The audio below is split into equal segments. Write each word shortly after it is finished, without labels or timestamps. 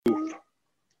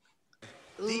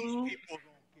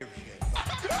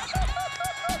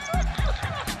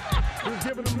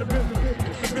Alabama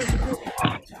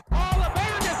is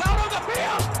out on the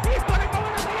field. He's going to go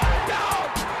into the end zone.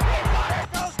 He's got it.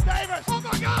 Goes Davis. Oh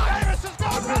my God. Davis is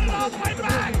going to run it all the way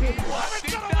back. Levin's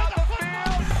going to win the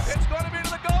football. It's going to be to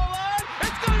the goal line.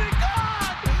 It's going to be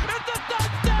gone. It's a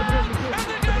touchdown. And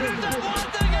the Gators have won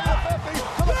the game. To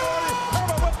the 40.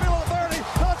 Herman Whitfield to the 30.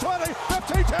 To the 20.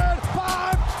 15, 10,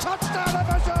 5. Touchdown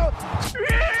official.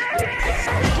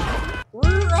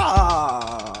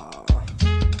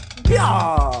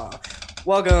 Yeah.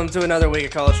 Welcome to another week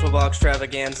of college football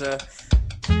extravaganza.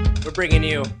 We're bringing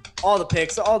you all the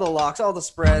picks, all the locks, all the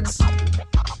spreads.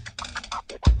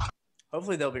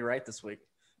 Hopefully they'll be right this week.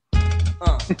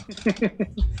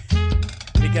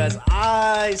 Because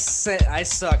I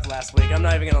sucked last week. I'm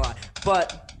not even going to lie.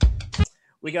 But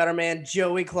we got our man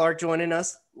Joey Clark joining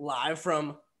us live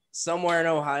from somewhere in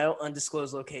Ohio,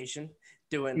 undisclosed location,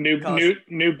 doing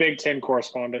new Big Ten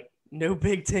correspondent. No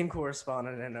Big Ten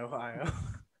correspondent in Ohio.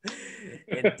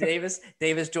 And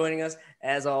Davis joining us,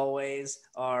 as always,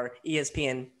 our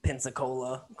ESPN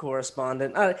Pensacola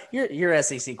correspondent. You're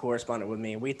SEC correspondent with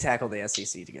me. We tackle the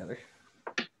SEC together.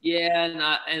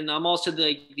 Yeah, and I'm also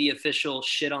the official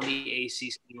shit on the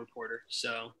ACC reporter.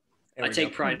 So I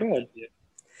take pride in it.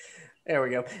 There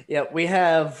we go. Yeah, we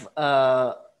have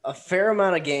a fair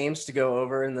amount of games to go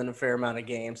over and then a fair amount of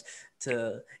games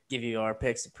to give you our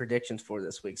picks and predictions for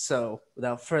this week. So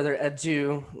without further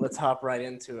ado, let's hop right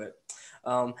into it.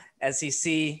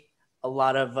 SEC, a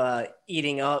lot of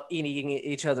eating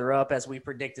each other up as we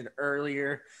predicted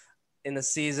earlier in the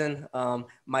season.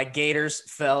 My Gators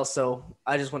fell, so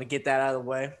I just want to get that out of the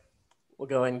way. We'll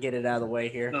go ahead and get it out of the way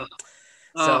here.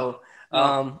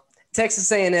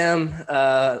 Texas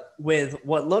A&M with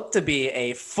what looked to be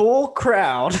a full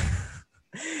crowd –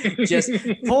 just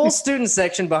full student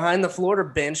section behind the Florida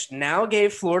bench now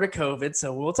gave Florida COVID.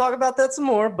 So we'll talk about that some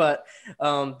more. But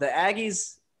the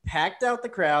Aggies packed out the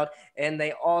crowd, and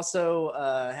they also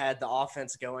had the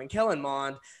offense going. Kellen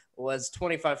Mond was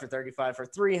 25 for 35 for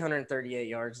 338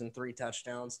 yards and 3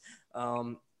 touchdowns.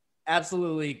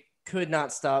 Absolutely could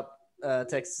not stop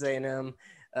Texas A&M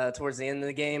towards the end of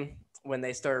the game when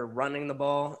they started running the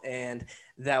ball, and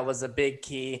that was a big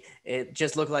key. It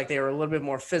just looked like they were a little bit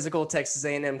more physical. Texas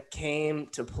A&M came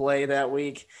to play that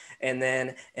week, and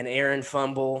then an errant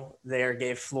fumble there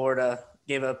gave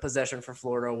a possession for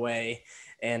Florida away,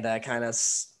 and kind of,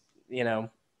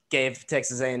 gave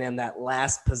Texas A&M that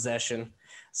last possession.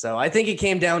 So I think it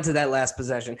came down to that last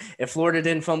possession. If Florida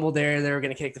didn't fumble there, they were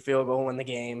going to kick the field goal and win the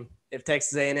game. If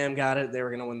Texas A&M got it, they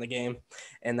were going to win the game,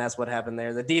 and that's what happened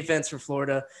there. The defense for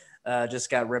Florida just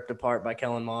got ripped apart by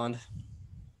Kellen Mond.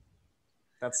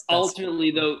 That's ultimately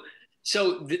though.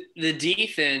 So the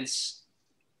defense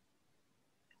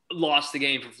lost the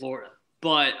game for Florida,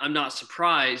 but I'm not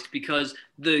surprised because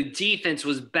the defense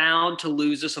was bound to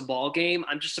lose us a ball game.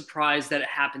 I'm just surprised that it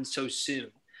happened so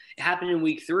soon. It happened in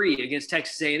week 3 against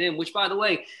Texas A&M, which, by the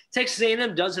way, Texas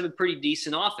A&M does have a pretty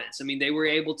decent offense. I mean, they were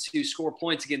able to score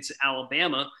points against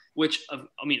Alabama, which,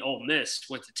 Ole Miss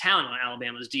went to town on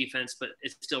Alabama's defense, but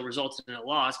it still resulted in a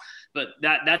loss. But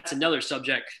that's another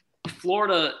subject.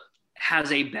 Florida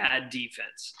has a bad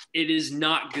defense. It is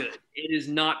not good. It is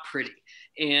not pretty.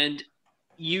 And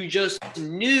you just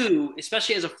knew,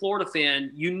 especially as a Florida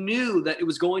fan, you knew that it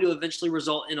was going to eventually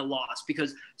result in a loss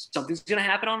because something's going to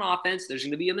happen on offense. There's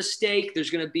going to be a mistake. There's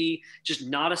going to be just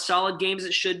not a solid game as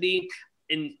it should be.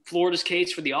 In Florida's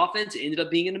case for the offense, it ended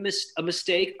up being a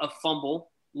mistake, a fumble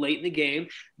late in the game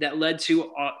that led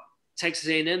to Texas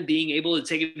A&M being able to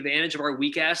take advantage of our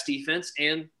weak-ass defense,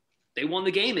 and they won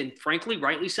the game, and frankly,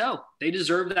 rightly so. They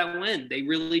deserved that win. They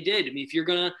really did. I mean, if you're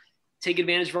going to take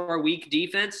advantage of our weak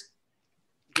defense,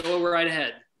 go right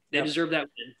ahead. They deserve that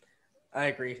win. I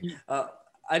agree.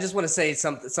 I just want to say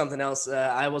something else.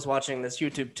 I was watching this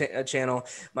YouTube channel.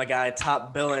 My guy,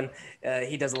 Top Billin,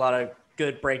 he does a lot of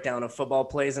good breakdown of football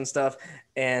plays and stuff.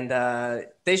 And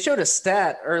they showed a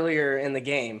stat earlier in the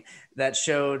game that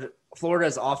showed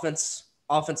Florida's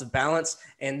offensive balance.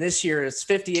 And this year it's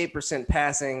 58%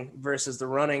 passing versus the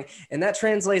running. And that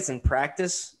translates in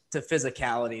practice to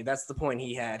physicality. That's the point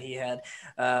he had. He had,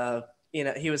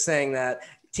 he was saying that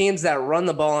teams that run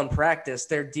the ball in practice,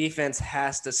 their defense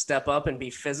has to step up and be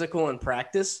physical in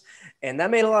practice. And that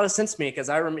made a lot of sense to me because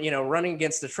I remember, running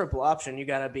against the triple option, you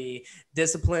got to be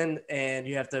disciplined and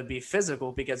you have to be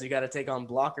physical because you got to take on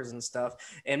blockers and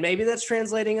stuff. And maybe that's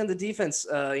translating in the defense.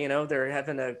 They're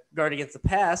having to guard against the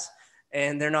pass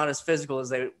and they're not as physical as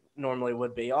they normally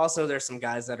would be. Also, there's some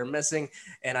guys that are missing,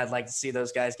 and I'd like to see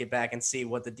those guys get back and see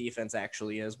what the defense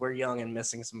actually is. We're young and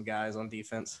missing some guys on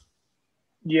defense.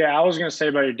 Yeah, I was going to say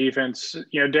about your defense.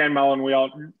 Dan Mullen,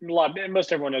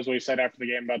 most everyone knows what he said after the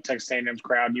game about Texas A&M's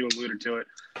crowd. You alluded to it.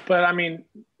 But, I mean,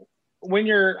 when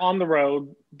you're on the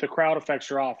road, the crowd affects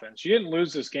your offense. You didn't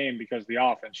lose this game because of the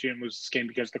offense. You didn't lose this game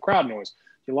because of the crowd noise.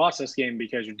 You lost this game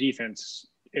because your defense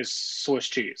is Swiss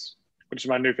cheese, which is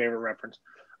my new favorite reference.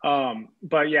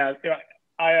 But, yeah,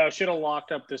 I should have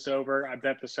locked up this over. I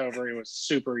bet this over. It was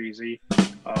super easy.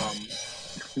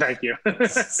 Thank you.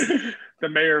 The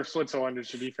mayor of Switzerland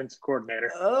is your defensive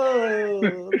coordinator. Oh,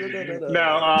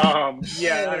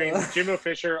 yeah. I mean, Jimbo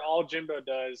Fisher. All Jimbo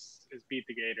does is beat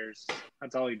the Gators.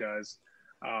 That's all he does.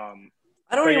 I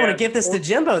don't even want to give this to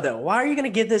Jimbo though. Why are you going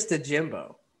to give this to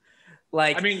Jimbo?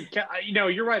 Like, I mean,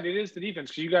 you're right. It is the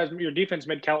defense because your defense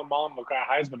made Kellen Mond look like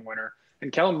a Heisman winner,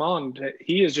 and Kellen Mond,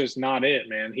 he is just not it,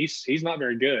 man. He's not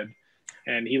very good,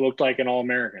 and he looked like an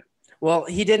All-American. Well,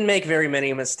 he didn't make very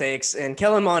many mistakes, and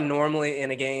Kellen Mond normally in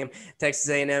a game, Texas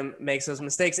A&M makes those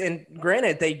mistakes. And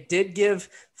granted, they did give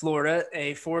Florida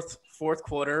a fourth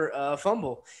quarter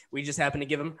fumble. We just happened to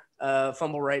give him a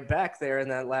fumble right back there in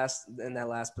that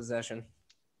last possession.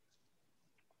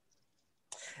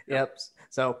 Yep.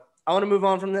 So I want to move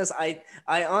on from this. I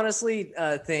honestly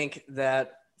think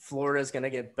that Florida is going to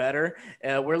get better.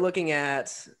 We're looking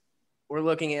at a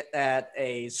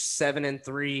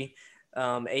 7-3.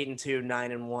 8-2,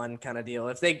 9-1 kind of deal.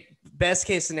 If they best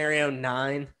case scenario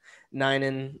 9-1,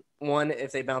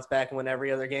 if they bounce back and win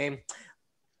every other game,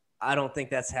 I don't think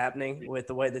that's happening with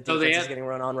the way the defense is getting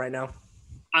run on right now.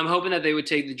 I'm hoping that they would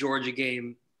take the Georgia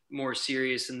game more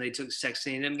serious than they took the Texas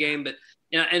A&M game. But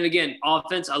and again,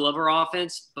 offense. I love our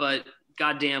offense, but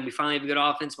goddamn, we finally have a good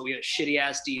offense, but we have a shitty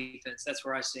ass defense. That's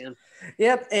where I stand.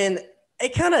 Yep, and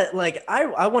it kind of like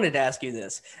I wanted to ask you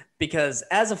this because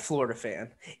as a Florida fan,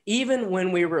 even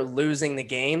when we were losing the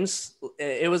games,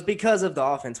 it was because of the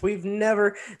offense. We've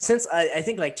never since I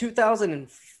think like 2000 and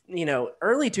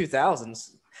early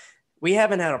 2000s, we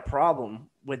haven't had a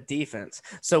problem with defense.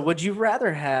 So would you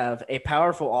rather have a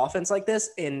powerful offense like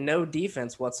this and no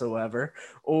defense whatsoever,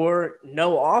 or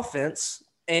no offense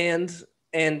and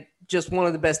just one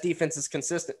of the best defenses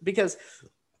consistent? Because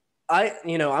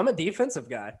I'm a defensive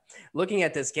guy. Looking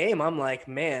at this game, I'm like,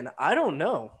 man, I don't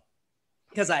know.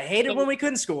 Because I hated when we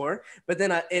couldn't score, but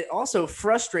then it also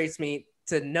frustrates me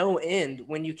to no end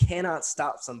when you cannot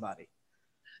stop somebody.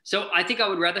 So I think I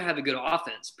would rather have a good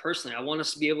offense. Personally, I want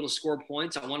us to be able to score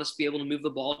points. I want us to be able to move the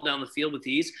ball down the field with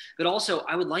ease. But also,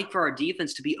 I would like for our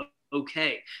defense to be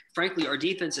okay. Frankly, our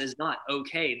defense is not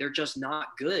okay. They're just not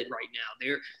good right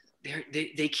now.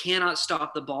 They cannot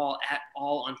stop the ball at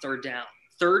all on third down.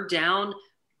 Third down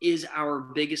is our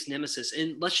biggest nemesis.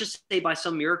 And let's just say by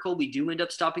some miracle, we do end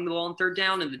up stopping the ball on third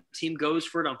down and the team goes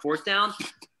for it on fourth down.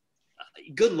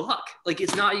 Good luck. Like,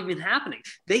 it's not even happening.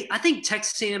 I think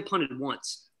Texas A&M punted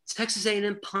once. Texas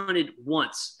A&M punted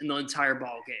once in the entire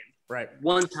ball game. Right.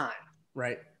 One time.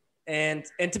 Right. And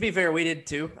to be fair, we did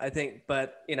too, I think.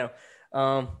 But,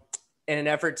 in an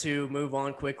effort to move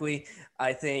on quickly,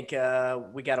 I think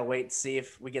we got to wait to see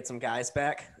if we get some guys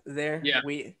back there. Yeah.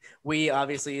 We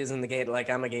obviously is in the Gator. Like,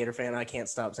 I'm a Gator fan. I can't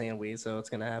stop saying we, so it's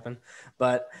going to happen.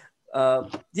 But,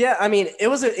 yeah, I mean, it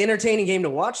was an entertaining game to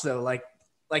watch, though. Like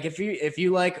if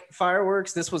you like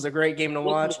fireworks, this was a great game to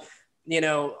watch.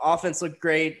 Offense looked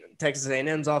great. Texas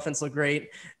A&M's offense looked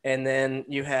great. And then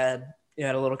you had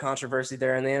a little controversy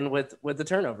there in the end with the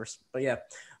turnovers. But, yeah.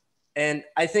 And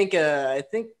I think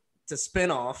to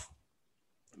spin off,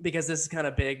 because this is kind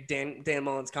of big, Dan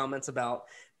Mullen's comments about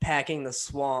packing the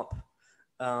swamp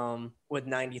with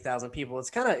 90,000 people. It's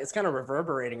kind of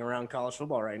reverberating around college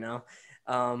football right now.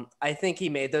 I think he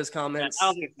made those comments. I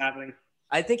don't think it's happening.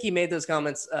 I think he made those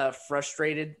comments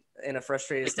frustrated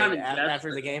state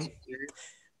after the game.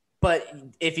 But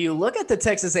if you look at the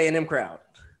Texas A&M crowd,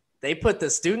 they put the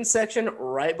student section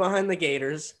right behind the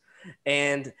Gators,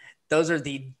 and those are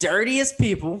the dirtiest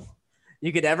people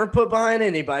you could ever put behind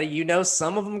anybody.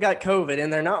 Some of them got COVID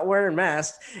and they're not wearing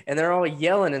masks and they're all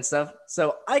yelling and stuff.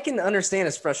 So I can understand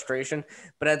his frustration,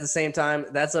 but at the same time,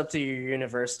 that's up to your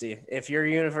university. If your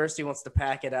university wants to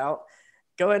pack it out,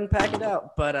 go ahead and pack it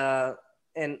out. But,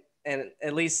 and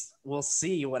at least we'll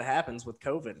see what happens with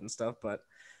COVID and stuff. But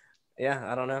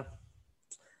yeah, I don't know.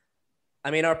 I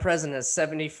mean, our president is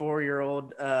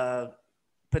 74-year-old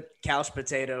couch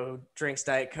potato who drinks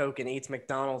Diet Coke and eats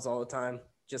McDonald's all the time.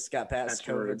 Just got past That's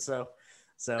COVID, rude. so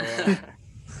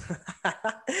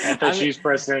FSU's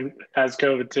president has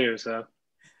COVID too, so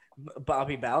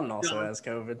Bobby Bowden also has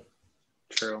COVID.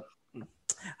 true.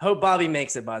 Hope Bobby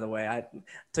makes it, by the way. I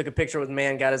took a picture with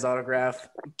man, got his autograph.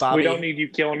 Bobby, we don't need you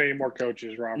killing any more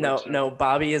coaches, Robert. No,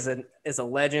 Bobby is a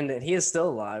legend, and he is still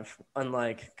alive,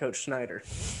 unlike Coach Schneider.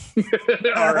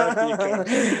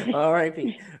 R.I.P.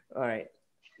 R.I.P. All right.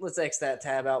 Let's X that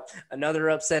tab out. Another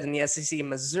upset in the SEC.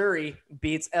 Missouri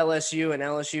beats LSU, and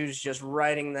LSU is just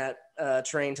riding that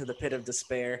train to the pit of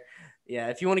despair. Yeah,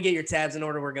 if you want to get your tabs in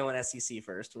order, we're going SEC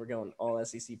first. We're going all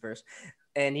SEC first.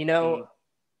 And,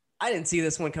 I didn't see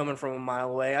this one coming from a mile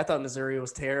away. I thought Missouri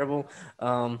was terrible.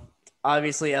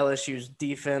 Obviously, LSU's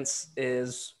defense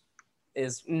is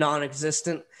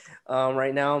non-existent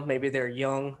right now. Maybe they're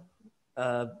young.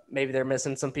 Maybe they're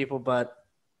missing some people. But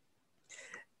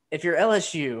if you're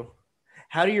LSU,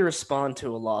 how do you respond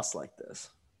to a loss like this?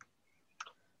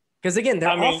 Because, again,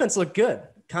 their offense looked good.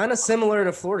 Kind of similar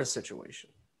to Florida's situation.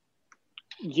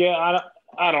 Yeah,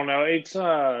 I don't know. It's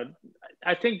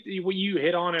I think when you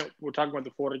hit on it, we're talking about the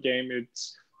Florida game.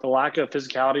 It's the lack of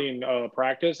physicality in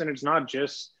practice, and it's not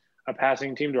just a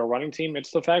passing team to a running team. It's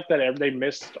the fact that they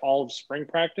missed all of spring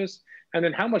practice, and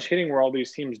then how much hitting were all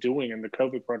these teams doing in the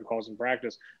COVID protocols in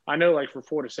practice? I know, like for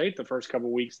Florida State, the first couple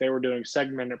of weeks they were doing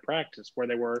segmented practice where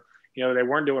they were, they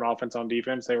weren't doing offense on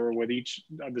defense. They were with each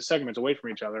of the segments away from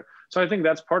each other. So I think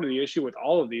that's part of the issue with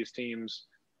all of these teams.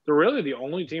 They're really the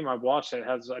only team I've watched that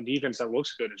has a defense that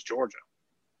looks good is Georgia.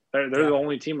 They're the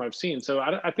only team I've seen. So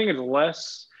I think it's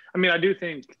less – I do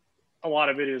think a lot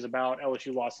of it is about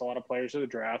LSU lost a lot of players to the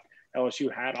draft.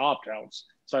 LSU had opt-outs.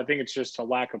 So I think it's just a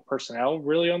lack of personnel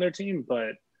really on their team.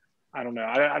 But I don't know.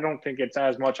 I don't think it's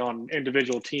as much on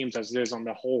individual teams as it is on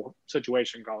the whole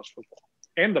situation in college football.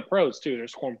 And the pros, too. They're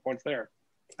scoring points there.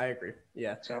 I agree.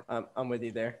 Yeah. So I'm with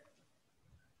you there.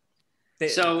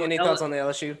 So any thoughts on the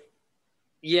LSU?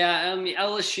 Yeah,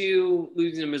 LSU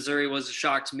losing to Missouri was a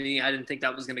shock to me. I didn't think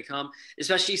that was going to come,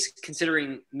 especially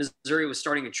considering Missouri was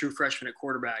starting a true freshman at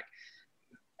quarterback.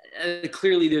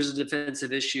 Clearly, there's a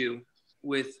defensive issue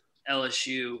with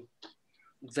LSU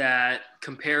that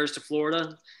compares to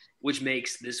Florida, which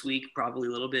makes this week probably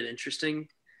a little bit interesting.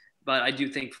 But I do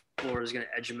think Florida is going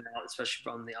to edge them out, especially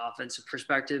from the offensive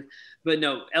perspective. But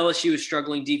no, LSU is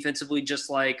struggling defensively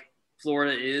just like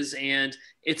Florida is, and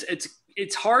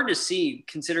it's hard to see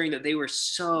considering that they were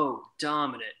so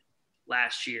dominant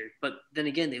last year. But then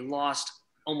again, they lost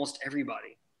almost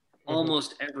everybody.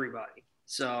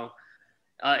 So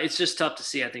it's just tough to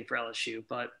see, I think, for LSU.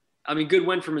 But, good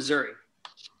win for Missouri.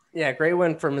 Yeah, great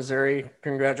win for Missouri.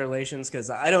 Congratulations, because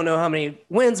I don't know how many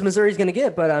wins Missouri's going to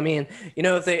get. But,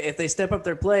 if they step up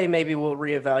their play, maybe we'll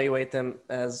reevaluate them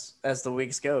as the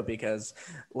weeks go, because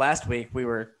last week we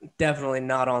were definitely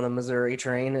not on the Missouri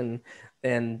train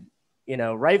and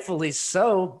rightfully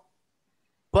so.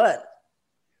 But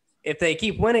if they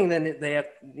keep winning, then they have,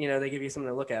 they give you something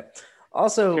to look at.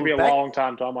 Also, it's going to be a long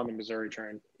time till I'm on the Missouri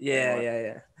train.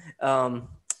 Yeah.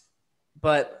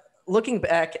 But looking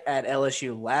back at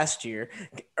LSU last year,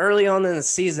 early on in the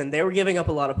season, they were giving up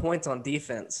a lot of points on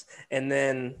defense. And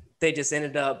then the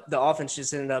offense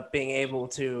just ended up being able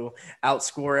to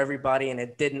outscore everybody. And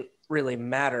it didn't really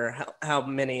matter how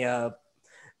many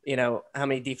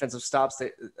defensive stops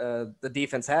the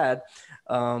defense had.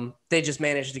 They just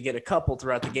managed to get a couple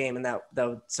throughout the game, and that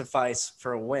would suffice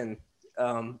for a win.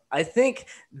 I think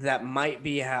that might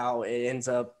be how it ends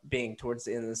up being towards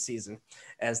the end of the season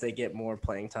as they get more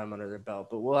playing time under their belt.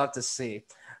 But we'll have to see.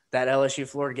 That LSU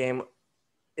Florida game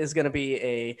is going to be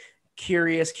a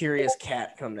curious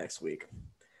cat come next week.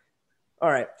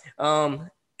 All right.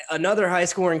 Another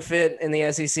high-scoring fit in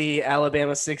the SEC,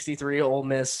 Alabama 63, Ole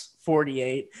Miss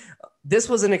 48. This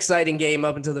was an exciting game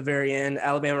up until the very end.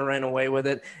 Alabama ran away with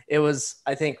it. It was,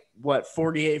 I think,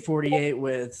 48-48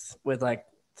 with like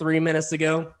 3 minutes to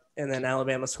go, and then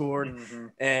Alabama scored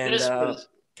and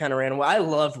kind of ran away. I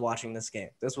loved watching this game.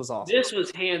 This was awesome. This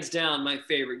was hands down my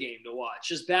favorite game to watch.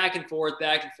 Just back and forth.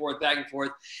 It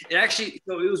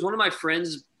was one of my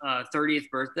friend's 30th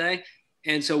birthday,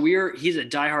 and so he's a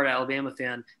diehard Alabama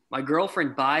fan. My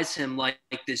girlfriend buys him like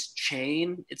this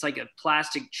chain. It's like a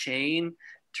plastic chain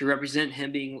to represent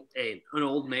him being an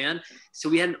old man. So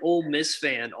we had an Ole Miss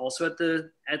fan also at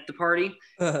the party.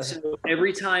 So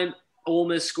every time Ole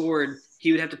Miss scored,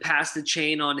 he would have to pass the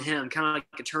chain on him, kind of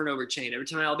like a turnover chain. Every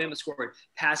time Alabama scored,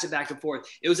 pass it back and forth.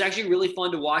 It was actually really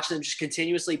fun to watch them just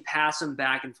continuously pass them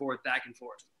back and forth.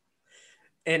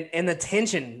 And the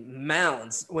tension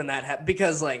mounts when that happens,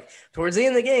 because like towards the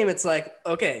end of the game, it's like,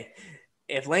 okay,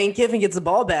 if Lane Kiffin gets the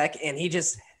ball back and he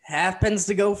just happens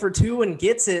to go for 2 and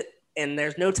gets it, and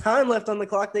there's no time left on the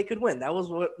clock, they could win. That was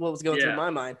what was going through my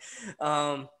mind.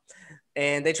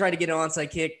 And they tried to get an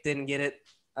onside kick, didn't get it.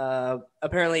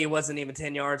 Apparently it wasn't even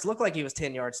 10 yards. Looked like he was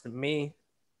 10 yards to me.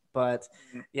 But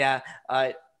yeah,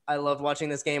 I loved watching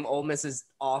this game. Ole Miss's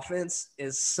offense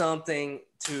is something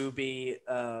to be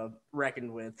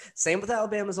reckoned with. Same with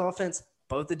Alabama's offense.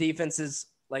 Both the defenses,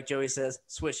 like Joey says,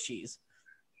 Swiss cheese.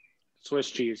 Swiss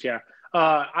cheese, yeah.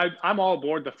 I'm all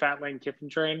aboard the fat Lane Kiffin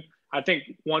train. I think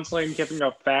once Lane Kiffin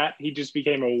got fat, he just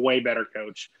became a way better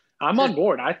coach. I'm on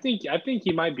board. I think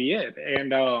he might be it.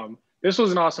 And this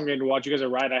was an awesome game to watch. You guys are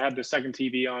right. I had the second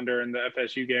TV on during the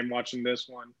FSU game watching this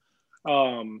one.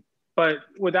 But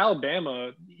with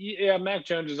Alabama, yeah, Mac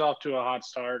Jones is off to a hot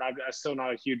start. I'm still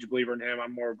not a huge believer in him.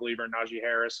 I'm more a believer in Najee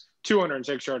Harris.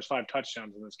 206 yards, 5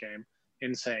 touchdowns in this game.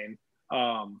 Insane.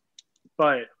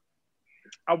 But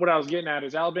what I was getting at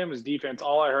is Alabama's defense.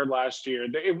 All I heard last year,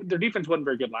 their defense wasn't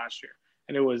very good last year.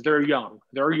 And it was, they're young.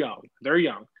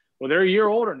 Well, they're a year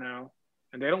older now,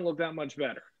 and they don't look that much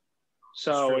better.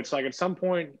 So it's like at some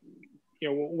point,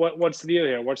 what's the deal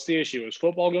here? What's the issue? Is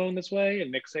football going this way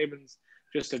and Nick Saban's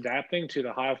just adapting to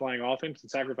the high-flying offense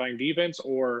and sacrificing defense,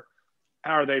 or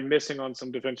are they missing on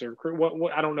some defensive –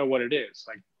 what I don't know what it is.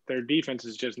 Like, their defense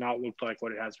has just not looked like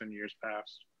what it has been years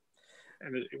past.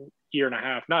 And not a year and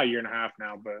a half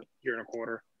now, but a year and a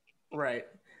quarter. Right.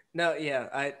 No,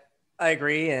 yeah, I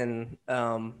agree. And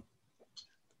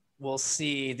we'll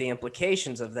see the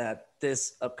implications of that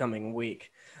this upcoming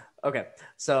week. Okay.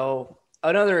 So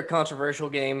another controversial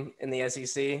game in the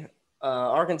SEC,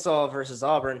 Arkansas versus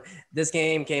Auburn. This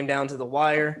game came down to the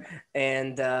wire,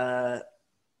 and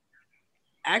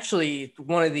actually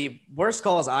one of the worst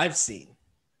calls I've seen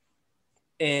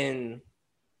in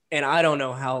I don't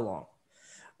know how long.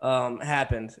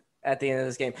 Happened at the end of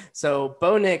this game. So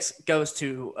Bo Nix goes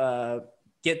to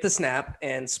get the snap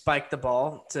and spike the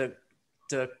ball to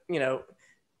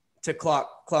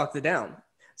clock the down.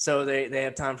 So they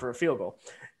have time for a field goal.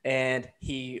 And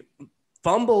he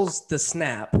fumbles the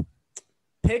snap,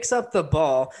 picks up the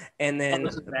ball, and then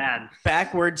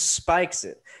backwards spikes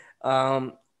it.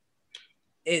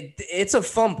 It's a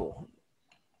fumble.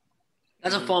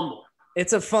 That's a fumble.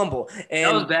 It's a fumble. And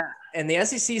that was bad. And the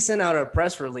SEC sent out a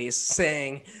press release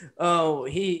saying, "Oh,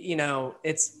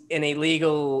 it's an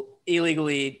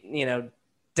illegally,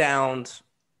 downed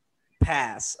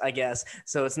pass, I guess.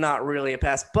 So it's not really a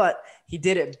pass, but he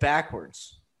did it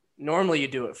backwards. Normally you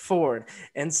do it forward,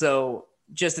 and so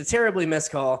just a terribly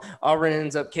missed call. Auburn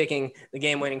ends up kicking the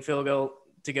game-winning field goal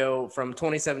to go from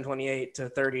 27-28 to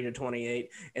 30-28,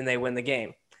 and they win the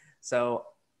game. So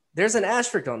there's an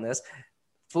asterisk on this."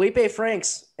 Felipe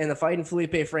Franks and the Fighting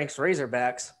Felipe Franks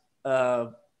Razorbacks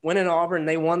went in Auburn.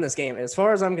 They won this game. As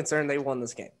far as I'm concerned, they won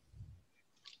this game.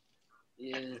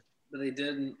 Yeah, but they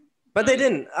didn't.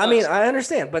 I mean, I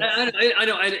understand, but I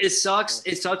know it sucks.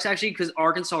 It sucks actually because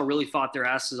Arkansas really fought their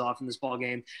asses off in this ball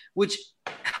game.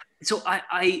 So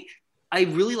I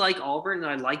really like Auburn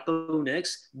and I like Bo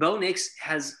Nix. Bo Nix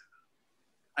has,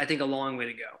 I think, a long way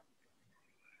to go.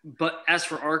 But as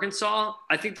for Arkansas,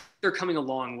 I think they're coming a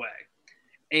long way.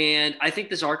 And I think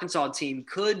this Arkansas team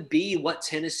could be what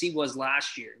Tennessee was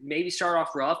last year. Maybe start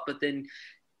off rough, but then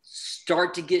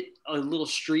start to get a little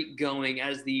streak going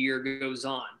as the year goes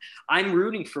on. I'm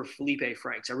rooting for Felipe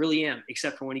Franks. I really am,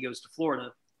 except for when he goes to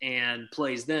Florida and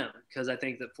plays them, because I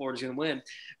think that Florida's going to win.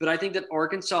 But I think that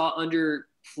Arkansas under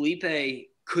Felipe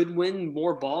could win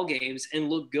more ball games and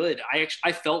look good.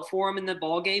 I felt for him in that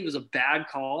ball game. It was a bad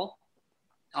call,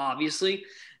 obviously.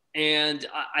 And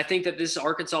I think that this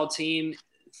Arkansas team –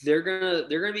 they're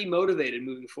gonna be motivated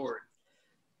moving forward.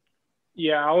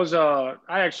 Yeah,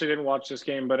 I actually didn't watch this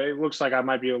game, but it looks like I've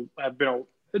been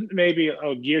maybe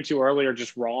a year too early or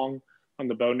just wrong on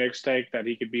the Bo Nix take that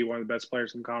he could be one of the best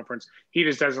players in the conference. He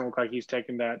just doesn't look like he's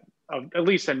taken that at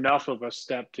least enough of a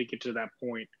step to get to that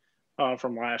point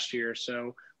from last year.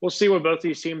 So we'll see what both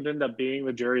these teams end up being.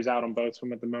 The jury's out on both of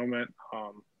them at the moment.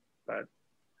 But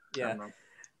yeah, I don't know.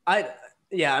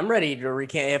 I'm ready to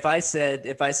recant. If I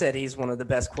said he's one of the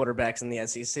best quarterbacks in the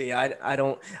SEC,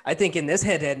 I think in this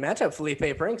head-to-head matchup,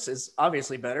 Felipe Franks is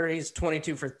obviously better. He's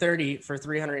 22 for 30 for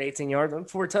 318 yards and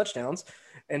 4 touchdowns,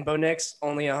 and Bo Nix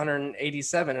only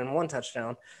 187 and 1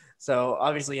 touchdown. So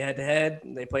obviously head-to-head,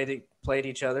 they played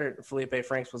each other. Felipe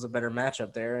Franks was a better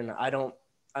matchup there, and I don't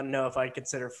know if I'd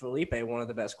consider Felipe one of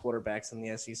the best quarterbacks in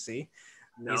the SEC.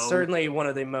 No. He's certainly one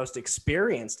of the most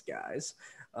experienced guys.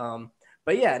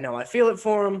 But yeah, no, I feel it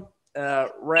for him.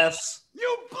 Refs,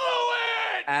 you blew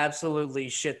it! Absolutely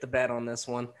shit the bed on this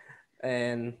one.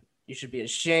 And you should be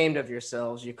ashamed of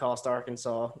yourselves. You cost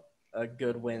Arkansas a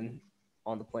good win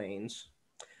on the Plains.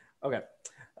 Okay.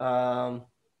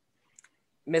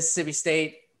 Mississippi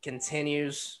State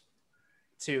continues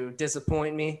to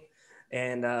disappoint me.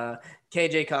 And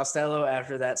KJ Costello,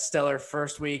 after that stellar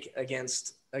first week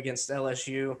against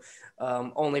LSU,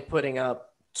 only putting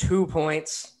up 2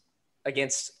 points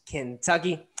against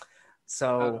Kentucky.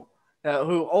 So,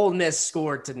 who Ole Miss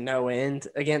scored to no end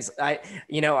against.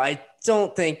 I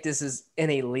don't think this is an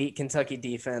elite Kentucky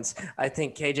defense. I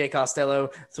think KJ Costello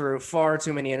threw far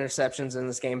too many interceptions in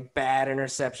this game. Bad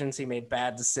interceptions. He made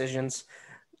bad decisions,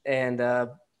 and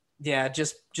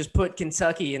just put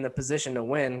Kentucky in the position to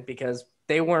win because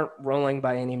they weren't rolling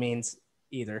by any means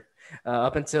either.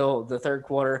 Up until the third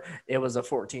quarter, it was a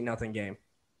 14-0 game.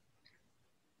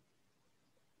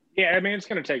 Yeah, I mean, it's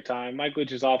going to take time. Mike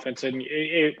Leach's offense, and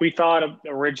we thought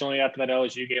originally after that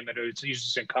LSU game that he's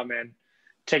just going to come in,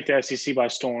 take the SEC by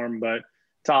storm, but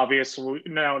it's obvious.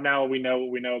 Now we know what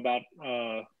we know about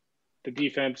the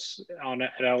defense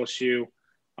at LSU.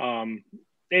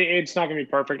 It's not going to be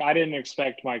perfect. I didn't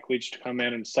expect Mike Leach to come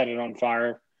in and set it on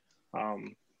fire.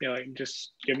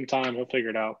 Just give him time. He'll figure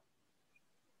it out.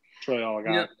 That's really all I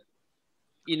got.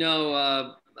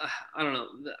 I don't know.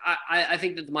 I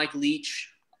think that the Mike Leach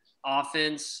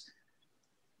offense,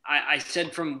 I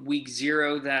said from week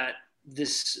 0 that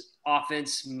this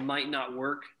offense might not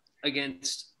work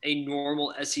against a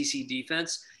normal SEC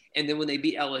defense. And then when they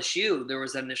beat LSU, there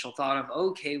was that initial thought of,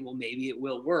 okay, well, maybe it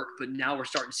will work. But now we're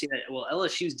starting to see that, well,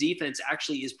 LSU's defense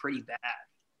actually is pretty bad.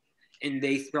 And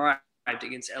they thrived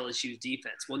against LSU's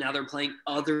defense. Well, now they're playing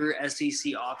other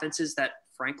SEC offenses that,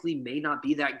 frankly, may not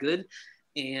be that good,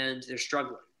 and they're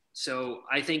struggling. So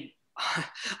I think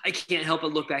I can't help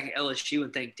but look back at LSU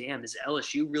and think, damn, is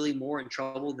LSU really more in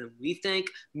trouble than we think?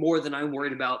 More than I'm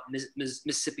worried about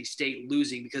Mississippi State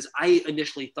losing, because I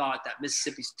initially thought that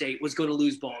Mississippi State was going to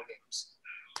lose ball games,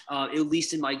 at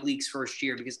least in Mike Leach's first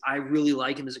year, because I really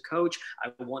like him as a coach.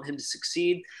 I want him to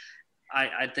succeed.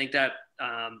 I think that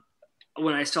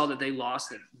when I saw that they lost,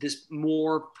 that this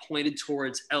more pointed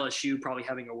towards LSU probably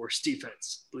having a worse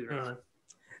defense, believe it or not.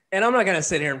 And I'm not going to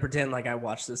sit here and pretend like I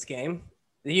watched this game.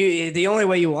 The only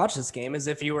way you watch this game is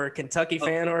if you were a Kentucky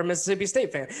fan or a Mississippi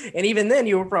State fan. And even then,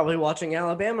 you were probably watching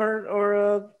Alabama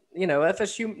or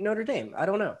FSU Notre Dame. I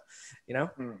don't know,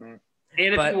 Mm-hmm. And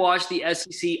if you watch the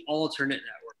SEC alternate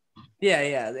network.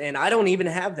 Yeah. And I don't even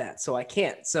have that, so I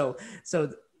can't. So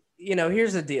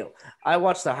here's the deal. I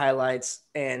watched the highlights,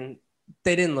 and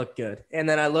they didn't look good. And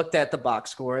then I looked at the box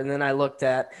score, and then I looked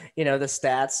at, the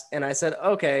stats, and I said,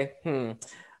 okay,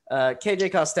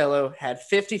 KJ Costello had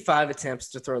 55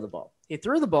 attempts to throw the ball. He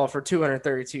threw the ball for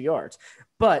 232 yards,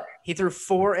 but he threw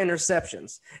 4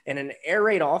 interceptions. In an air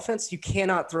raid offense, you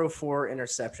cannot throw 4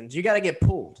 interceptions. You got to get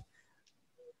pulled.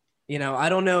 I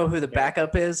don't know who the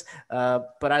backup is,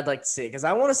 but I'd like to see it because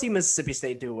I want to see Mississippi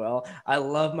State do well. I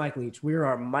love Mike Leach. We are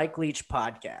our Mike Leach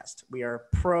podcast. We are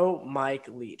pro Mike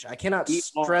Leach. I cannot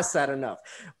stress that enough.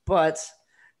 But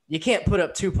you can't put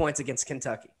up 2 points against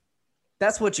Kentucky.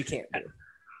 That's what you can't do.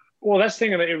 Well, that's the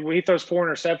thing. If he throws 4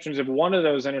 interceptions, if one of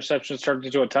those interceptions turns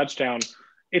into a touchdown,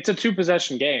 it's a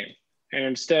 2-possession game. And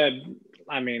instead,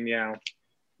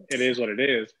 it is what it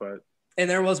is. But and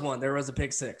there was one. There was a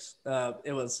pick 6.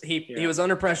 He was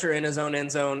under pressure in his own end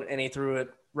zone, and he threw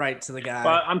it right to the guy.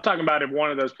 But I'm talking about if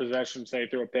one of those possessions they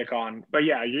threw a pick on. But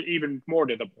yeah, you're even more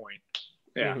to the point.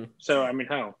 Yeah. Mm-hmm. So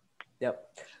how? Yep.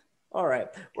 All right,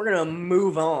 we're going to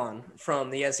move on from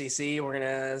the SEC. We're going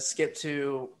to skip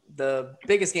to the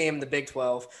biggest game in the Big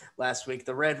 12 last week,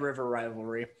 the Red River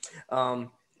rivalry.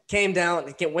 Came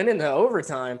down, went into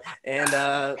overtime, and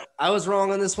I was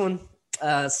wrong on this one.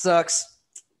 Sucks,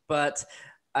 but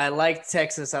I liked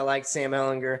Texas. I liked Sam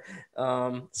Ehlinger.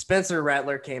 Spencer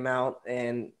Rattler came out,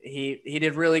 and he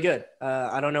did really good.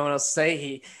 I don't know what else to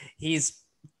say. He's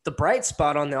the bright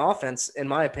spot on the offense, in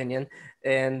my opinion,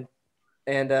 and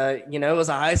it was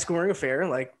a high-scoring affair,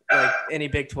 like any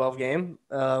Big 12 game.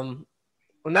 Well,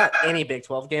 not any Big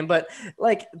 12 game, but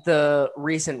like the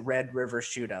recent Red River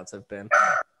shootouts have been.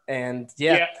 And,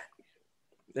 it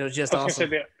was just awesome.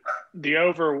 Say the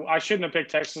over – I shouldn't have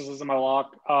picked Texas as my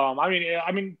lock.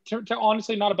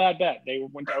 Honestly, not a bad bet. They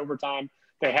went to overtime.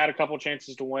 They had a couple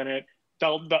chances to win it.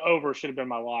 The over should have been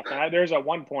my lock. And there's at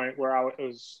one point where I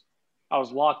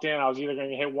was locked in. I was either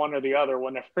going to hit one or the other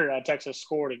whenever Texas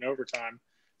scored in overtime.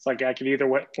 It's like I could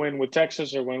either win with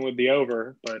Texas or win with the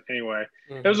over. But anyway,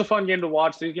 It was a fun game to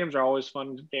watch. These games are always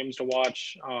fun games to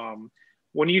watch.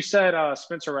 When you said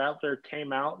Spencer Rattler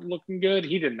came out looking good,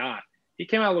 he did not. He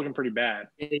came out looking pretty bad.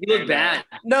 He looked bad.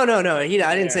 No. I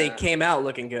didn't say he came out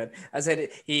looking good. I said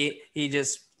he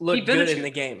just looked good in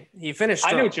the game. He finished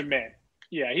strong. I know what you meant.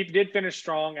 Yeah, he did finish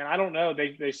strong, and I don't know.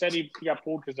 They said he got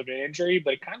pulled because of an injury,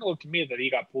 but it kind of looked to me that he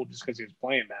got pulled just because he was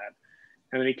playing bad.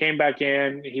 And then he came back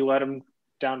in. He led him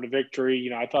down to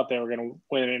victory. I thought they were going to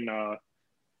win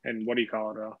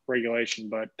regulation.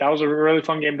 But that was a really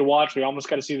fun game to watch. We almost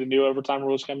got to see the new overtime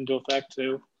rules come into effect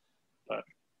too. But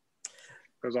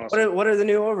it was awesome. What are the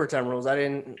new overtime rules? I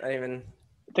think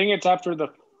it's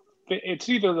it's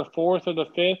either the fourth or the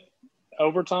fifth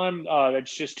overtime.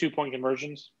 It's just 2-point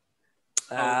conversions.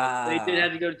 They did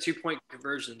have to go to 2-point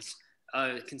conversions,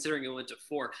 considering it went to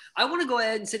 4. I want to go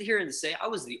ahead and sit here and say I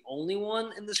was the only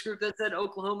one in this group that said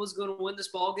Oklahoma was going to win this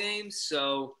ball game.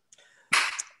 So,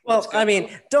 well, I mean,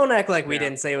 don't act like we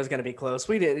didn't say it was going to be close.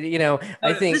 We did,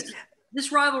 I think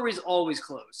this rivalry is always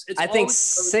close. I think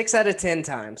 6 out of 10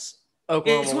 times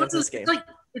Oklahoma wins this game.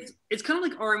 It's kind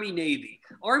of like Army-Navy.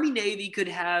 Army-Navy could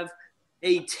have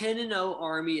a 10-0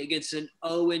 Army against an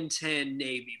 0-10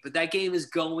 Navy, but that game is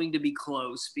going to be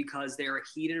close because they're a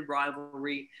heated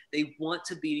rivalry. They want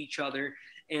to beat each other,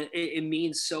 and it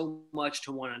means so much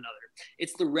to one another.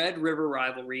 It's the Red River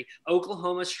rivalry.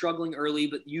 Oklahoma's struggling early,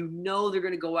 but they're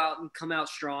going to go out and come out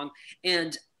strong.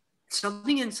 And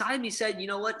something inside me said, you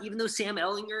know what, even though Sam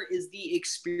Ehlinger is the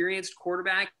experienced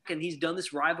quarterback and he's done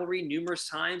this rivalry numerous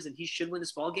times and he should win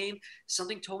this ball game,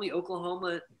 something told me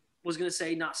Oklahoma was going to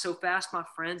say, not so fast, my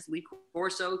friends. Lee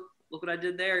Corso, look what I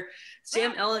did there.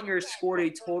 Sam Ehlinger scored a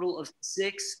total of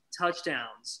 6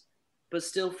 touchdowns, but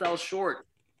still fell short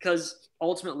because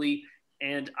ultimately,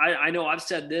 and I know I've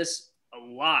said this a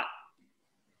lot,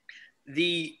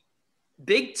 the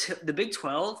Big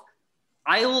 12,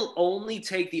 I will only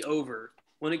take the over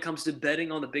when it comes to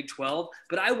betting on the Big 12,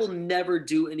 but I will never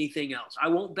do anything else. I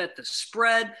won't bet the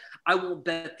spread. I won't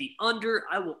bet the under.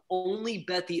 I will only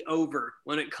bet the over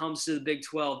when it comes to the Big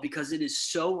 12 because it is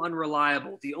so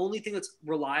unreliable. The only thing that's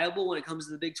reliable when it comes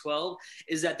to the Big 12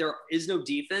 is that there is no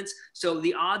defense. So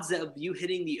the odds of you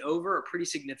hitting the over are pretty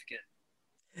significant.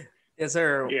 Yes,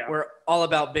 sir. Yeah. We're all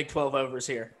about Big 12 overs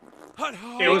here.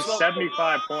 It was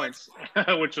 75 points,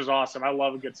 which was awesome. I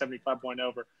love a good 75-point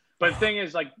over. But the thing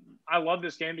is, I love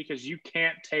this game because you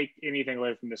can't take anything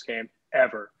away from this game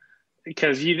ever.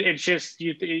 Because it's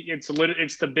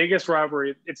the biggest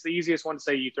rivalry. It's the easiest one to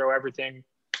say. You throw everything,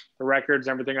 the records,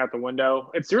 everything out the window.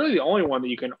 It's really the only one that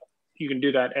you can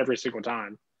do that every single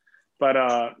time. But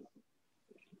I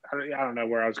don't know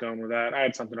where I was going with that. I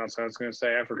had something else I was going to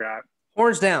say. I forgot.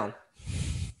 Horns down.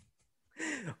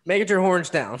 Make it your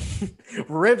horns down.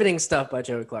 Riveting stuff by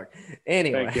Joey Clark.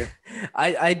 Anyway, thank you.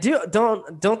 I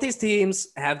don't these teams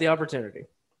have the opportunity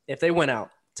if they went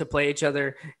out to play each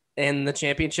other in the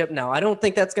championship? Now, I don't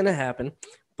think that's going to happen,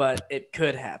 but it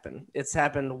could happen. It's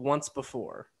happened once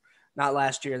before, not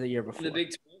last year, the year before. The Big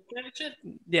 12 championship?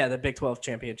 Yeah, the Big 12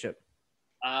 championship.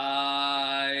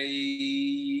 I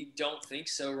don't think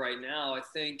so right now. I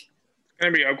think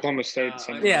going to be Oklahoma State.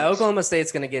 Oklahoma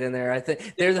State's going to get in there. I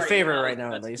think they're the favorite right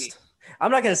now, at least.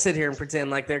 I'm not going to sit here and pretend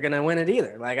like they're going to win it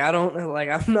either.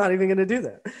 I'm not even going to do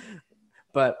that.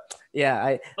 But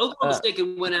yeah, Oklahoma State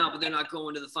can win out, but they're not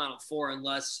going to the Final Four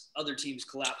unless other teams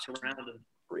collapse around them.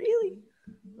 Really?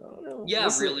 I don't know. Yeah,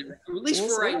 really. At least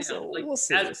for right now. We'll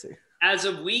see. As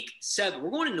of week 7, we're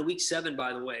going into week 7,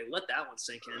 by the way. Let that one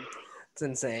sink in. It's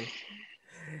insane.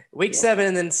 Week 7,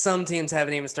 and then some teams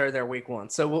haven't even started their week 1.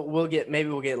 So we'll get a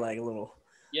little.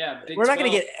 Yeah, we're not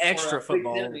going to get extra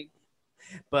football,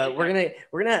 but we're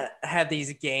gonna have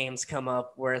these games come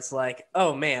up where it's like,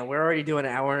 oh man, we're already doing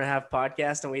an hour and a half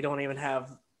podcast, and we don't even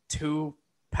have 2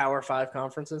 Power 5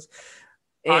 conferences.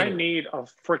 Anyway. I need a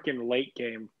freaking late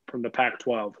game from the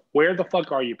Pac-12. Where the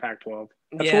fuck are you, Pac-12?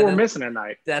 That's what we're missing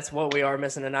tonight. That's what we are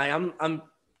missing tonight. I'm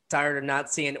tired of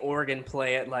not seeing Oregon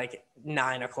play at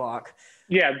 9 o'clock.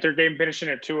 Yeah, their game finishing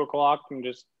at 2 o'clock and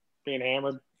just being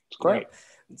hammered. It's great. Yeah,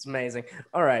 it's amazing.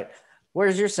 All right.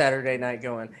 Where's your Saturday night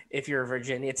going? If you're a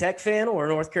Virginia Tech fan or a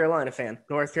North Carolina fan,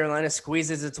 North Carolina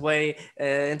squeezes its way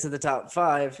into the top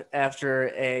 5 after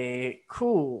a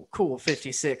cool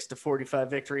 56-45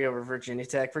 victory over Virginia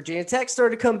Tech. Virginia Tech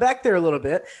started to come back there a little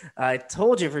bit. I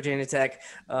told you Virginia Tech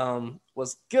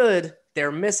was good.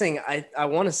 They're missing, I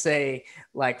want to say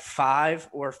 5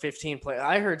 or 15 players.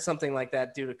 I heard something like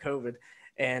that due to COVID.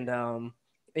 And,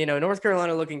 North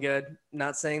Carolina looking good.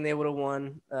 Not saying they would have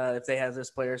won if they had those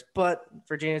players, but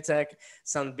Virginia Tech,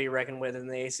 something to be reckoned with in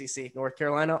the ACC. North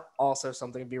Carolina, also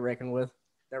something to be reckoned with.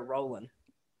 They're rolling.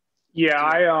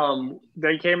 Yeah,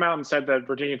 they came out and said that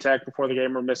Virginia Tech before the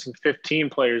game were missing 15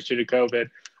 players due to COVID.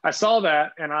 I saw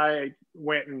that, and I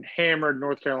went and hammered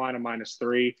North Carolina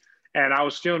 -3, and I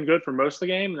was feeling good for most of the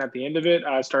game. And at the end of it,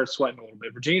 I started sweating a little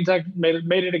bit. Virginia Tech made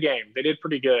it a game. They did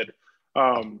pretty good.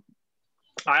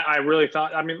 I really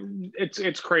thought. I mean,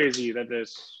 it's crazy that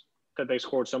they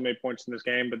scored so many points in this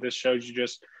game, but this shows you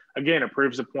just again it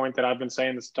proves the point that I've been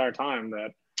saying this entire time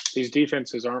that these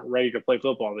defenses aren't ready to play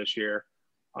football this year.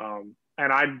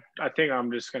 And I think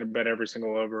I'm just going to bet every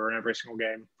single over in every single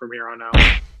game from here on out.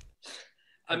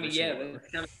 I mean, yeah,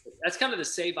 that's kind of the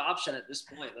safe option at this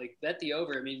point. Like, bet the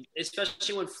over. I mean,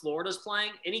 especially when Florida's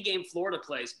playing, any game Florida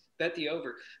plays, bet the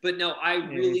over. But no, I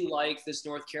really like this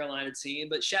North Carolina team.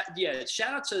 But shout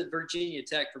out to Virginia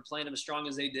Tech for playing them as strong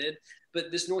as they did.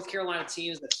 But this North Carolina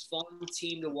team is a fun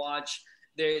team to watch.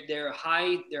 They're a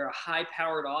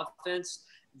high-powered offense.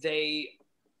 They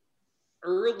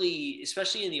early,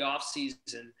 especially in the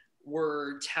offseason,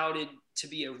 were touted to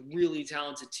be a really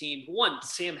talented team. One,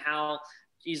 Sam Howell,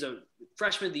 he's a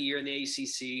freshman of the year in the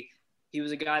ACC. He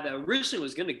was a guy that originally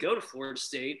was going to go to Florida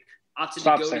State, opted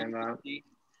Stop to go saying to that. UNC.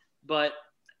 But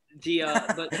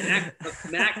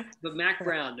Mac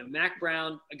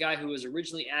Brown, a guy who was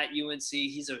originally at UNC,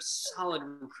 he's a solid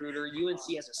recruiter.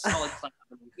 UNC has a solid class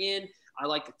coming in. I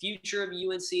like the future of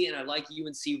UNC, and I like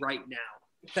UNC right now.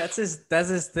 That's his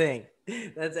thing.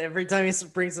 That's every time he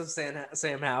brings up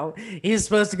Sam Howell, he's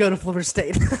supposed to go to Florida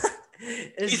State.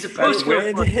 He's supposed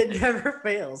to. It never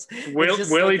fails.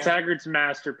 Willie Taggart's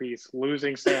masterpiece,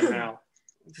 losing Sam Howell.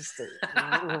 Just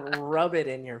rub it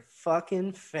in your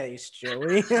fucking face,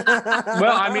 Joey.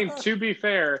 Well, I mean, to be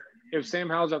fair, if Sam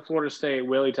Howell's at Florida State,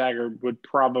 Willie Taggart would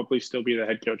probably still be the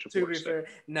head coach of Florida State. Fair,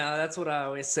 no, that's what I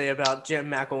always say about Jim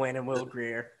McElwain and Will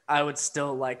Grier. I would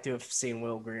still like to have seen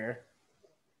Will Grier.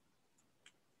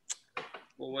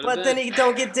 Well, but then he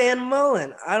don't get Dan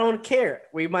Mullen. I don't care.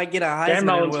 We might get a Heisman. Dan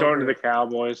Mullen's going to the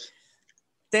Cowboys.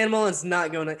 Dan Mullen's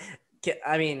not going to.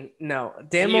 I mean, no.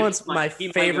 Dan Mullen's my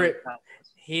favorite.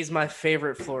 He's my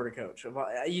favorite Florida coach.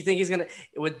 You think he's gonna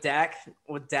with Dak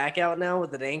out now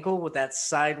with an ankle, with that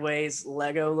sideways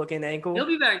Lego looking ankle? He'll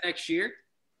be back next year.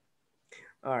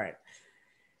 All right.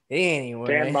 Anyway,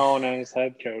 Dan Mullen as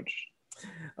head coach.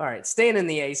 All right, staying in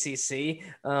the ACC,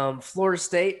 Florida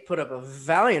State put up a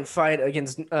valiant fight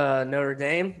against Notre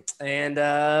Dame and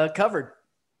covered.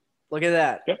 Look at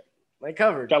that. Yep. They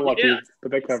covered. Got lucky,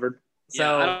 but they covered.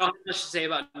 So I don't have much to say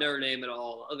about Notre Dame at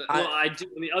all. I do.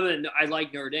 I mean, other than I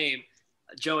like Notre Dame,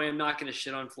 Joey, I'm not going to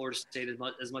shit on Florida State as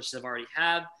much as I've already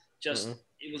have. Just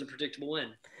it was a predictable win.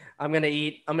 I'm gonna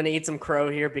eat some crow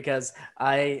here because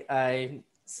I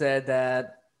said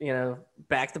that.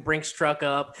 Back the Brinks truck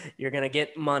up. You're going to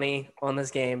get money on this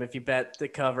game if you bet the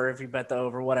cover, if you bet the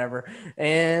over, whatever.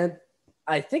 And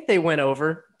I think they went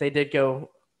over. They did go.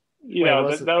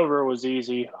 Yeah, the over was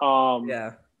easy.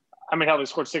 Yeah. I mean, hell, they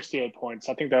scored 68 points.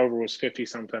 I think the over was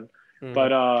 50-something. Mm-hmm.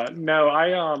 But, no,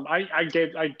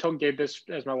 I told Gabe this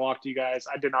as my lock to you guys.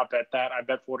 I did not bet that. I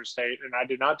bet Florida State, and I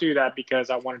did not do that because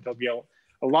I wanted to be a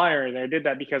liar. And I did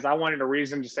that because I wanted a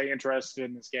reason to stay interested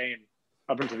in this game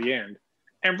up until the end.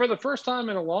 And for the first time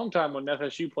in a long time when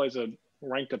FSU plays a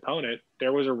ranked opponent,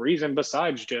 there was a reason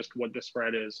besides just what the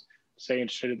spread is to stay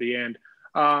interested at the end.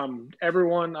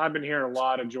 Everyone, I've been hearing a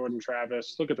lot of Jordan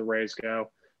Travis. Look at the Rays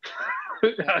go.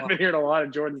 I've been hearing a lot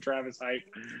of Jordan Travis hype.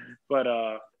 But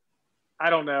I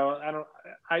don't know.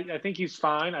 I think he's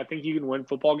fine. I think you can win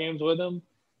football games with him.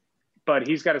 But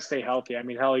he's got to stay healthy. I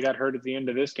mean, hell, he got hurt at the end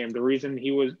of this game. The reason he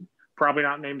was probably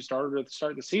not named starter at the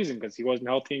start of the season because he wasn't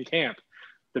healthy in camp.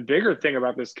 The bigger thing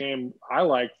about this game I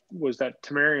liked was that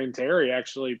Tamarian Terry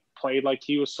actually played like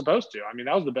he was supposed to. I mean,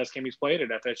 that was the best game he's played at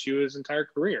FSU his entire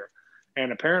career.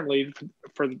 And apparently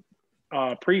for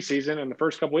preseason and the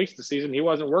first couple weeks of the season, he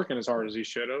wasn't working as hard as he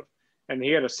should have. And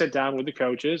he had to sit down with the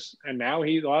coaches. And now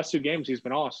the last two games, he's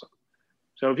been awesome.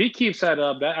 So if he keeps that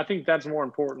up, I think that's more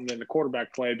important than the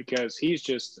quarterback play because he's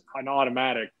just an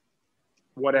automatic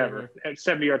whatever. At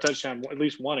 70-yard touchdown, at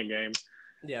least one a game.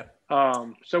 Yeah.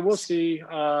 So we'll see.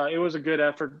 It was a good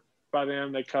effort by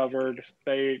them. They covered.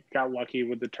 They got lucky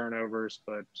with the turnovers,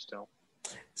 but still.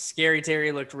 Scary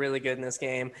Terry looked really good in this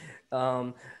game.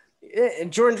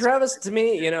 And Jordan Travis, to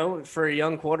me, for a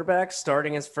young quarterback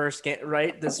starting his first game,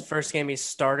 right? This first game he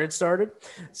started.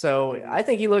 So I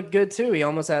think he looked good too. He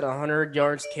almost had 100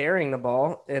 yards carrying the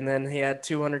ball, and then he had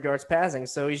 200 yards passing.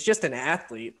 So he's just an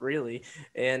athlete, really.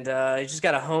 And you just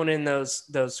got to hone in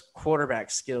those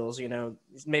quarterback skills,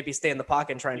 maybe stay in the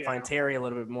pocket and try and find Terry a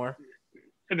little bit more.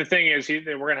 And the thing is,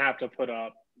 we're going to have to put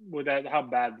up with that, how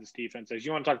bad this defense is.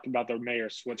 You want to talk about the mayor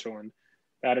of Switzerland.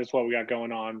 That is what we got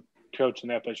going on. Coaching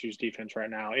the FSU's defense right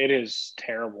now. It is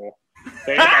terrible.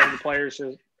 The players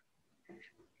just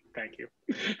 – thank you.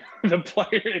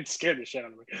 It scared the shit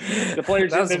out of me. The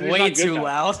players – that was way too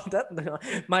loud.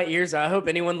 My ears – I hope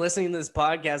anyone listening to this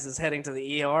podcast is heading to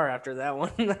the ER after that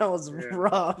one. That was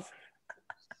rough.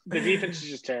 The defense is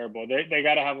just terrible. They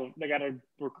got to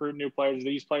recruit new players.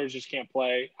 These players just can't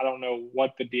play. I don't know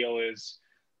what the deal is.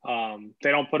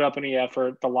 They don't put up any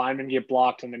effort. The linemen get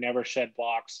blocked and they never shed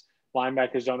blocks.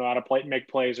 Linebackers don't know how to make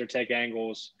plays or take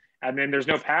angles. And then there's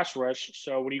no pass rush.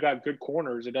 So when you got good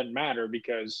corners, it doesn't matter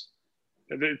because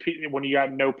when you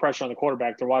got no pressure on the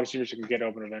quarterback, the wide receivers can get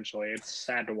open eventually. It's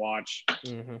sad to watch.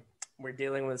 Mm-hmm. We're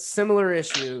dealing with similar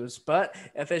issues, but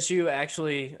FSU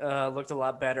actually looked a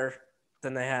lot better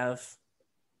than they have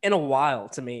in a while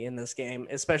to me in this game,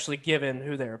 especially given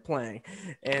who they were playing.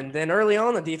 And then early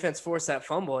on, the defense forced that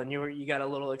fumble, and you got a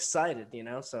little excited,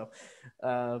 So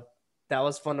that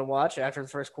was fun to watch. After the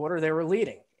first quarter, they were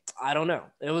leading. I don't know.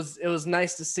 It was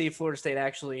nice to see Florida State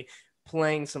actually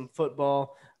playing some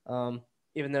football,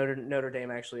 even though Notre Dame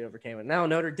actually overcame it. Now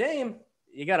Notre Dame,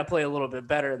 you got to play a little bit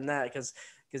better than that because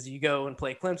you go and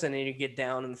play Clemson and you get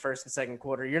down in the first and second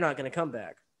quarter, you're not going to come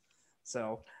back.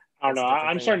 So I don't know.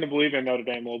 I'm starting to believe in Notre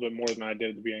Dame a little bit more than I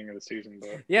did at the beginning of the season.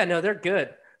 But yeah, no, they're good,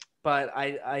 but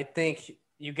I think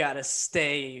you got to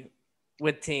stay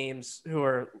with teams who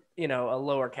are a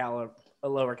lower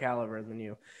caliber than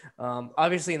you.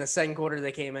 Obviously, in the second quarter,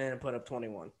 they came in and put up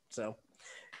 21. So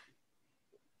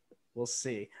we'll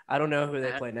see. I don't know who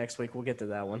they play next week. We'll get to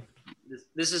that one.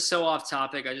 This is so off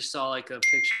topic. I just saw like a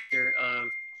picture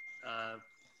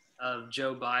of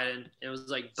Joe Biden. It was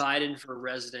like Biden for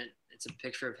resident. It's a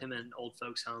picture of him in an old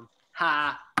folks home.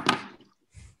 Ha!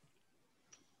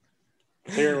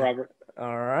 Here, Robert.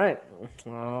 All right.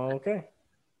 Okay.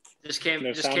 Just came.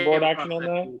 No just soundboard came action on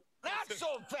that? Not so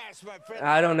fast, my friend.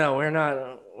 I don't know.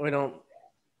 We don't.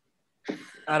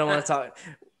 I don't want to talk.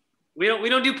 We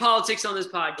don't do politics on this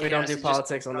podcast. We don't do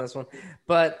politics on this one.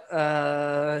 But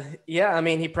yeah, I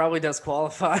mean, he probably does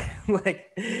qualify.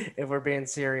 Like, if we're being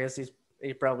serious,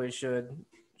 he probably should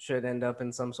end up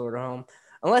in some sort of home.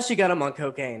 Unless you got him on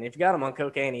cocaine. If you got him on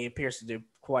cocaine, he appears to do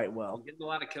quite well. Getting a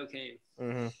lot of cocaine.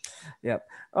 Mm-hmm. Yep.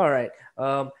 All right.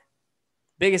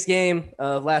 Biggest game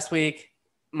of last week,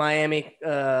 Miami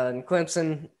and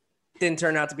Clemson. Didn't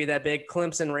turn out to be that big.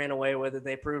 Clemson ran away with it.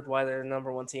 They proved why they're the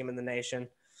number one team in the nation.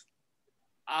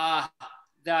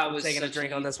 That was taking a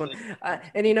drink on this one.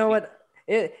 And you know what?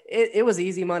 It was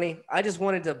easy money. I just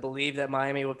wanted to believe that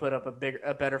Miami would put up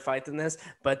a better fight than this,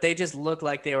 but they just looked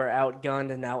like they were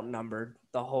outgunned and outnumbered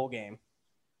the whole game.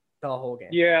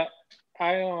 Yeah,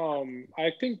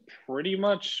 I think pretty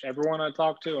much everyone I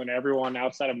talked to and everyone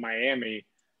outside of Miami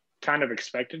kind of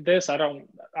expected this.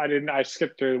 I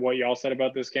skipped through what y'all said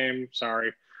about this game.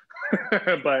 Sorry,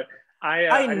 but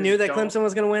I knew that Clemson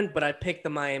was going to win, but I picked the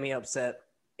Miami upset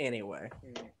anyway.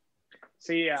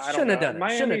 See, yeah, I don't know. Have done it.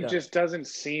 Miami just doesn't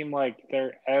seem like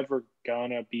they're ever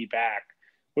gonna be back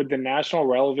with the national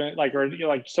relevant, like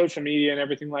social media and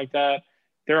everything like that.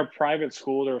 They're a private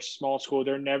school. They're a small school.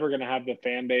 They're never going to have the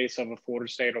fan base of a Florida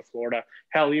State or Florida.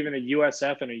 Hell, even a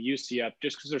USF and a UCF,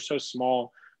 just because they're so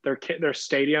small. Their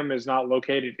stadium is not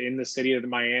located in the city of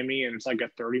Miami, and it's like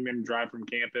a 30-minute drive from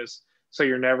campus. So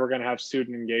you're never going to have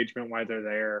student engagement while they're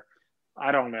there.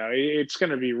 I don't know. It's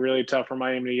going to be really tough for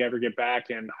Miami to ever get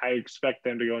back, and I expect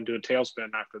them to go into a tailspin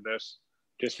after this,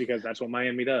 just because that's what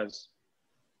Miami does.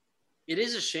 It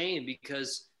is a shame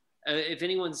because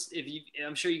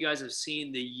I'm sure you guys have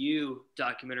seen the U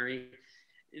documentary.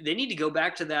 They need to go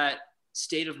back to that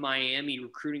state of Miami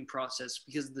recruiting process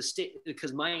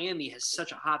because Miami has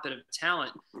such a hotbed of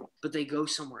talent, but they go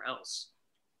somewhere else.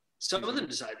 Some of them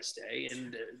decide to stay,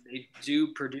 and they do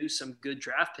produce some good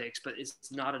draft picks, but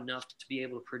it's not enough to be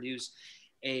able to produce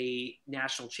a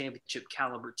national championship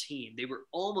caliber team. They were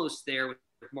almost there with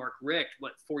Mark Richt,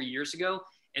 4 years ago,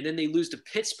 and then they lose to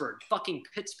Pittsburgh. Fucking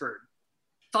Pittsburgh.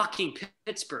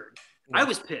 I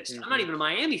was pissed. I'm not even a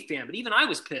Miami fan, but even I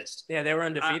was pissed. Yeah, they were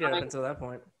undefeated up until that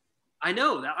point. I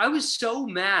know that. I was so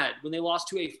mad when they lost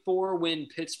to a 4-win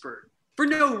Pittsburgh for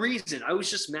no reason. I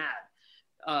was just mad.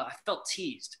 I felt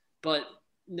teased. But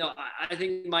no, I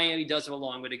think Miami does have a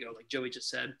long way to go, like Joey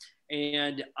just said.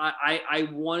 And I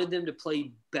wanted them to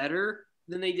play better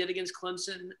than they did against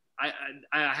Clemson.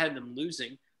 I had them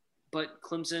losing, but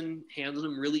Clemson handled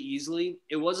them really easily.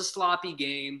 It was a sloppy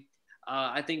game.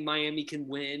 I think Miami can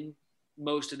win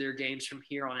most of their games from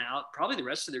here on out, probably the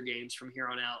rest of their games from here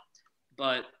on out.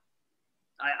 But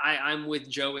I'm with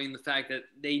Joey in the fact that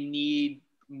they need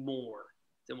more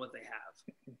than what they have.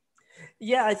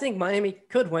 Yeah, I think Miami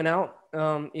could win out.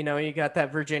 You got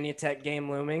that Virginia Tech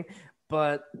game looming,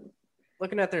 but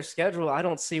looking at their schedule, I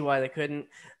don't see why they couldn't.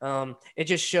 It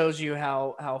just shows you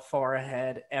how far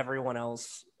ahead everyone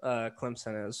else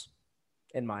Clemson is,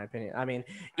 in my opinion. I mean,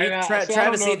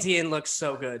 Travis Etienne looks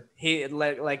so good. He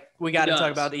we got to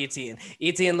talk about Etienne.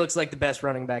 Etienne looks like the best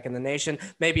running back in the nation,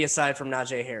 maybe aside from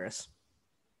Najee Harris.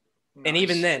 Nice. And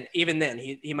even then,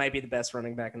 he might be the best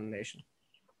running back in the nation.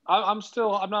 I'm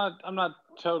not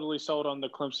totally sold on the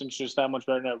Clemson's just that much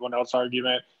better than everyone else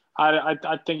argument.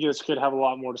 I think this could have a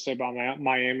lot more to say about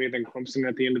Miami than Clemson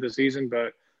at the end of the season,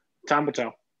 but time will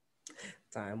tell.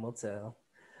 Time will tell.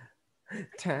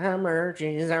 Time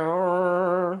urges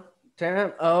on.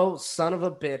 Time. Oh, son of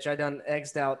a bitch. I done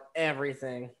X'd out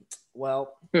everything.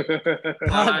 Well,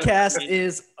 podcast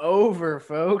is over,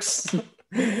 folks.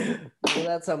 Well,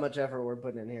 that's how much effort we're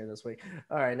putting in here this week.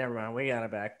 All right, never mind. We got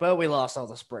it back, but we lost all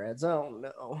the spreads. Oh,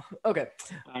 no. Okay.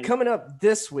 Coming up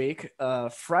this week,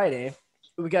 Friday,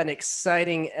 we got an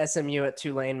exciting SMU at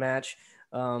Tulane match.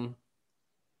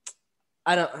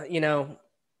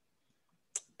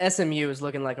 SMU is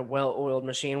looking like a well-oiled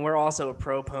machine. We're also a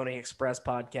Pro Pony Express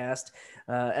podcast.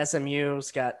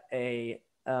 SMU's got a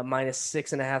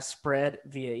 -6.5 spread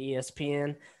via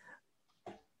ESPN.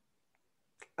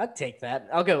 I'd take that.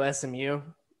 I'll go SMU.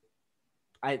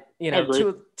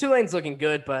 Tulane's looking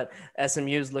good, but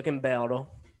SMU's looking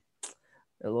battle.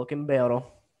 They're looking battle.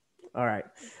 All right.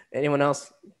 Anyone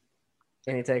else?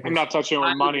 Any takers? I'm not touching it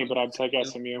with money, but I'd take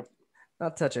SMU.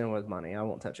 Not touching it with money. I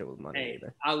won't touch it with money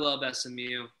either. I love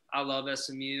SMU.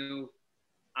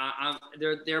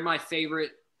 They're my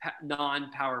favorite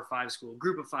non-Power 5 school,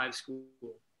 Group of 5 school.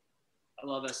 I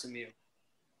love SMU.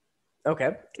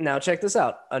 Okay, now check this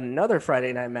out. Another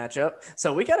Friday night matchup.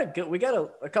 So we got a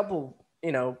couple,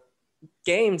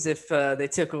 games if they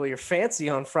tickle your fancy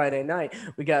on Friday night.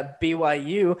 We got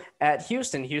BYU at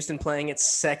Houston. Houston playing its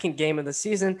second game of the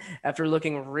season after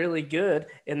looking really good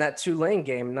in that Tulane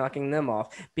game, knocking them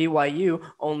off. BYU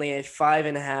only a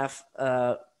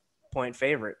 5.5 point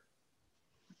favorite.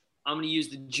 I'm going to use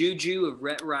the juju of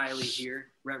Rhett Riley here.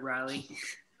 Rhett Riley.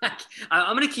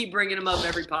 I'm going to keep bringing him up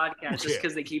every podcast just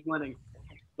because they keep winning.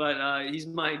 But he's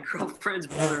my girlfriend's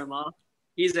brother-in-law.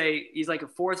 He's like a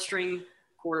fourth string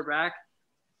quarterback,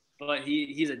 but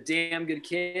he's a damn good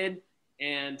kid,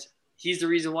 and he's the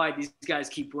reason why these guys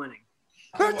keep winning.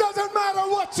 It doesn't matter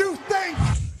what you think.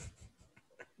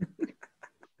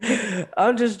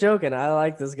 I'm just joking. I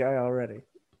like this guy already.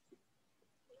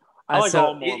 I like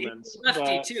all Mormons. He's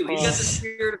lefty too. He's got the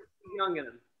spirit of young in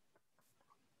him.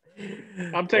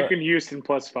 I'm taking Houston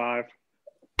 +5.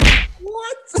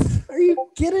 What? Are you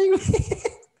kidding me?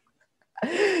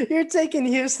 You're taking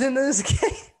Houston in this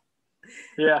game?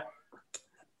 Yeah.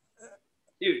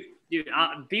 Dude,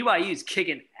 BYU's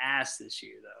kicking ass this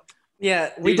year, though.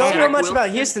 Yeah, we don't know much about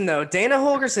Houston, though. Dana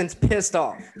Holgerson's pissed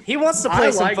off. He wants to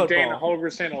play some football. I like Dana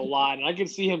Holgerson a lot, and I can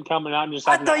see him coming out and just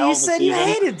I thought you said you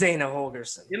hated Dana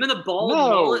Holgerson. Him and the bald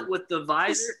mullet with the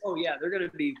visor. Oh, yeah, they're going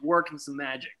to be working some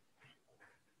magic.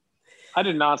 I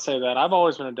did not say that. I've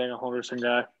always been a Dana Holgerson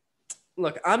guy.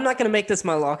 Look, I'm not going to make this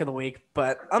my lock of the week,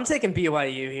 but I'm taking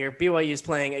BYU here. BYU is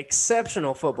playing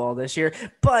exceptional football this year,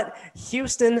 but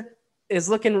Houston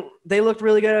they looked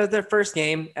really good at their first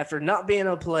game after not being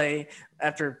able to play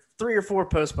after 3 or 4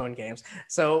 postponed games.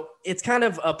 So it's kind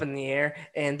of up in the air,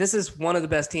 and this is one of the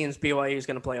best teams BYU is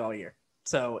going to play all year.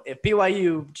 So if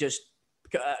BYU just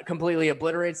completely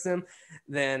obliterates them,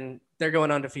 then they're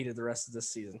going undefeated the rest of this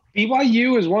season.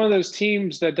 BYU is one of those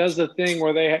teams that does the thing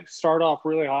where they start off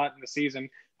really hot in the season,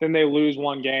 then they lose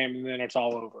one game, and then it's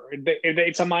all over.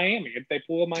 It's a Miami. If they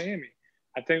pull a Miami,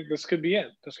 I think this could be it.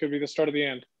 This could be the start of the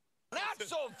end. Not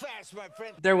so fast, my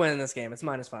friend. They're winning this game. It's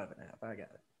 -5.5. I got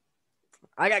it.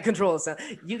 I got control of sound.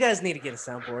 You guys need to get a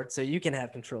soundboard so you can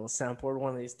have control of soundboard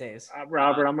one of these days.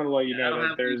 Robert, I'm going to let you know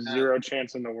that there's zero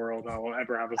chance in the world I will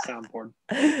ever have a soundboard.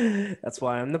 That's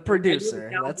why I'm the producer.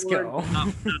 Let's go.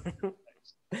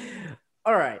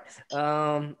 All right.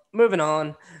 Moving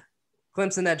on.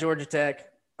 Clemson at Georgia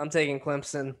Tech. I'm taking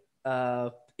Clemson.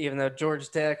 Even though Georgia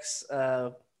Tech's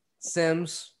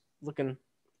Sims looking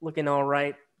all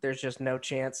right. There's just no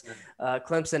chance.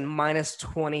 Clemson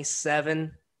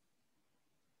 -27.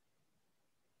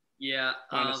 Yeah.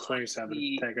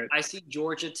 -27. Take it. I see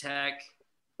Georgia Tech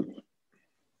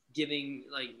giving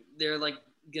they're going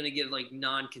to give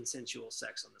non-consensual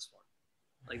sex on this one.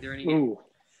 They're going to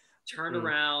turn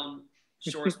around,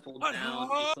 shorts pulled down, and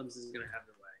Clemson's going to have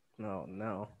their way.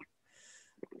 No.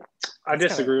 I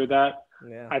disagree with that.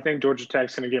 Yeah. I think Georgia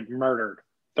Tech's going to get murdered.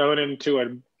 Throw it into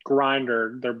a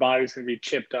grinder, their body's going to be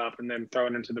chipped up, and then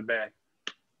thrown into the bed.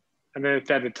 And then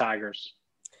fed to Tigers.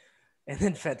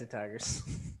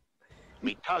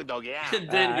 Me tug dog, yeah.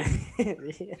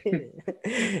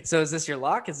 So is this your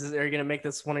lock? Are you going to make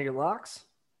this one of your locks?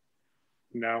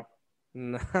 No.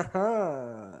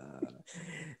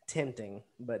 Tempting,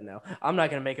 but no. I'm not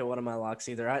going to make it one of my locks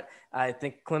either. I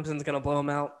think Clemson's going to blow them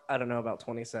out. I don't know about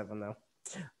 27, though.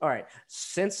 All right.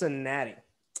 Cincinnati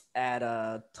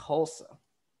at Tulsa.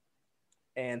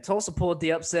 And Tulsa pulled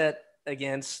the upset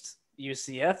against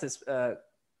UCF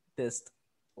this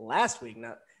last week,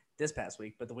 not this past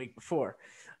week, but the week before.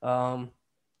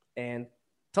 And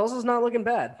Tulsa's not looking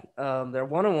bad. They're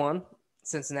 1-1.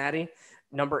 Cincinnati,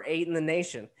 number 8 in the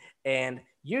nation. And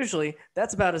usually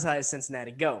that's about as high as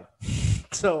Cincinnati go.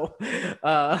 So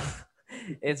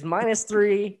it's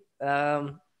 -3.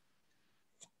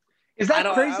 Is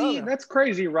that crazy? That's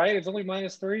crazy, right? It's only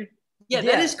 -3. Yeah,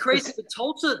 that is crazy. But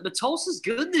Tulsa's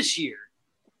good this year.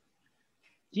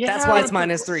 Yeah, that's why it's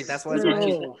 -3. That's why it's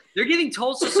 -3. They're giving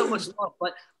Tulsa so much love,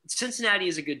 but Cincinnati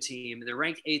is a good team. They're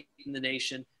ranked 8th in the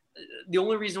nation. The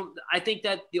only reason I think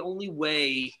that the only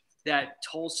way that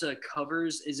Tulsa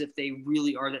covers is if they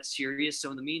really are that serious.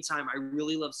 So in the meantime, I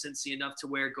really love Cincy enough to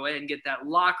where go ahead and get that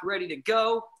lock ready to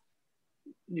go.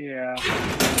 Yeah.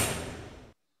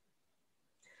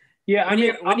 Yeah,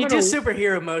 when you do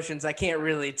superhero motions, I can't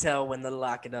really tell when to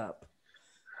lock it up.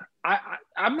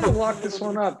 I'm going to lock this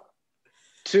one up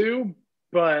too,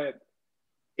 but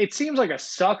it seems like a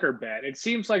sucker bet. It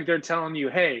seems like they're telling you,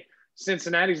 hey,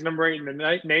 Cincinnati's number 8 in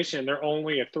the nation. They're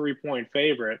only a 3-point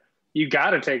favorite. You got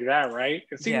to take that, right?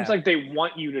 It seems like they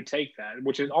want you to take that,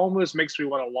 which almost makes me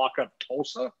want to lock up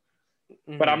Tulsa.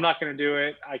 Mm-hmm. But I'm not going to do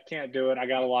it. I can't do it. I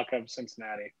got to lock up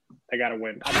Cincinnati. They got to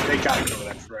win. They got to cover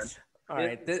that spread. All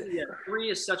right. 3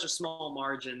 is such a small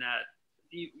margin that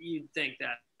you'd think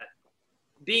that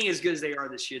being as good as they are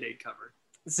this year, they'd cover.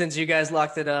 Since you guys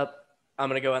locked it up, I'm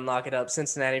going to go and lock it up.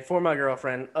 Cincinnati, for my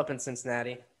girlfriend up in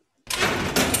Cincinnati.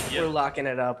 Yep. We're locking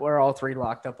it up. We're all 3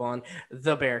 locked up on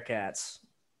the Bearcats.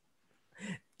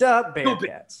 The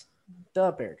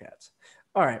Bearcats.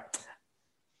 All right.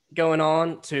 Going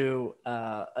on to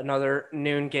another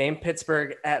noon game,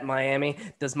 Pittsburgh at Miami.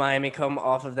 Does Miami come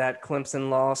off of that Clemson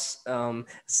loss,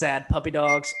 sad puppy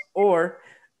dogs, or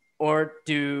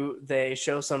do they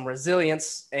show some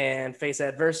resilience and face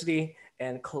adversity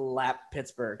and clap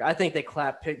Pittsburgh? I think they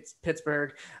clap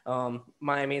Pittsburgh.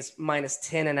 Miami's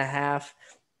 -10.5.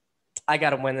 I got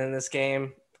to win in this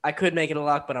game. I could make it a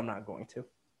lock, but I'm not going to.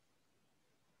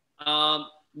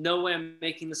 No way I'm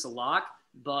making this a lock,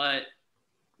 but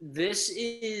this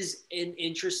is an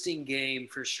interesting game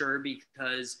for sure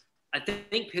because I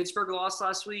think Pittsburgh lost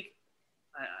last week.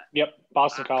 Yep,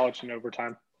 Boston College in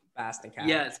overtime. Boston College.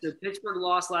 Yeah, so Pittsburgh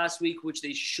lost last week, which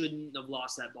they shouldn't have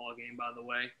lost that ball game, by the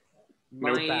way.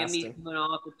 Miami coming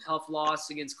off a tough loss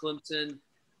against Clemson.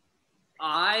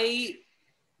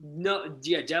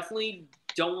 Definitely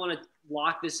don't want to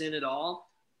lock this in at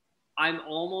all. I'm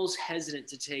almost hesitant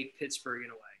to take Pittsburgh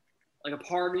in a way. Like a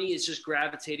part of me is just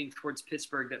gravitating towards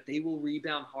Pittsburgh that they will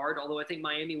rebound hard. Although I think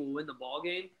Miami will win the ball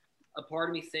game, a part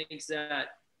of me thinks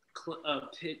that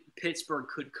Pittsburgh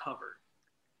could cover.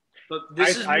 But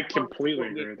I completely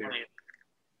agree with you.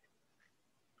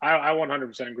 I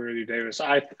 100% agree with you, Davis.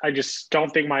 I just don't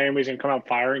think Miami's going to come out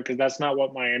firing because that's not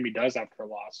what Miami does after a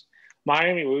loss.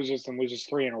 Miami loses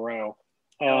 3 in a row.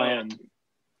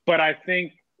 But I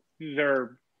think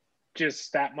they're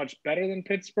just that much better than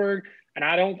Pittsburgh. And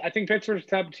I think Pittsburgh's the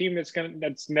type of team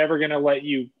that's never going to let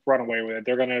you run away with it.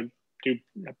 They're going to do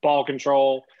ball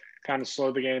control, kind of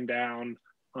slow the game down.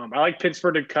 I like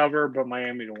Pittsburgh to cover, but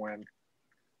Miami to win.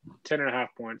 10.5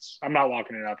 points. I'm not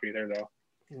locking it up either, though.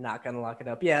 Not going to lock it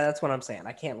up. Yeah, that's what I'm saying.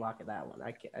 I can't lock it that one.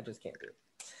 I just can't do it.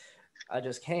 I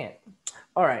just can't.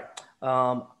 All right.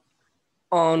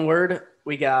 Onward,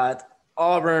 we got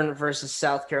Auburn versus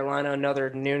South Carolina,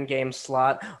 another noon game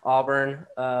slot. Auburn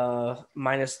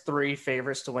 -3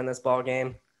 favorites to win this ball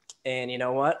game. And you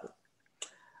know what?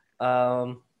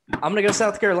 I'm going to go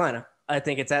South Carolina. I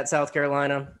think it's at South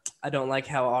Carolina. I don't like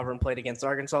how Auburn played against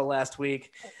Arkansas last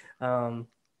week.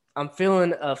 I'm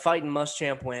feeling a fighting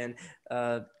Muschamp win.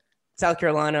 South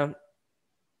Carolina,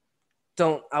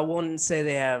 I wouldn't say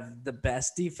they have the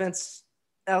best defense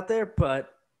out there,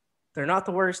 but they're not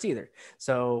the worst either.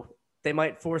 So they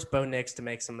might force Bo Nix to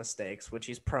make some mistakes, which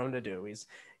he's prone to do.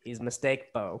 He's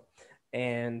mistake Bo.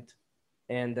 And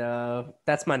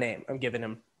that's my name I'm giving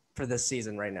him for this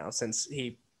season right now, since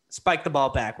he spiked the ball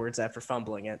backwards after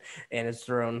fumbling it and has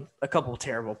thrown a couple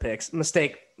terrible picks.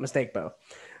 Mistake Bo.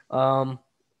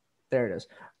 There it is.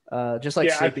 Just like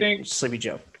Sleepy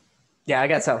Joe. Yeah, I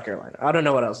got South Carolina. I don't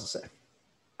know what else to say.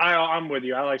 I'm with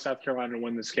you. I like South Carolina to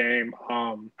win this game.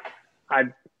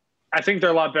 I think they're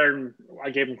a lot better than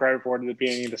I gave them credit for at the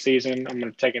beginning of the season. I'm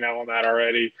going to take an L on that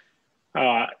already.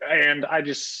 And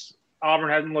Auburn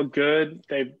hasn't looked good.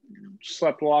 They've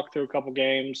slept walk through a couple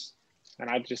games. And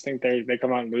I just think they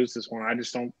come out and lose this one.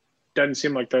 Doesn't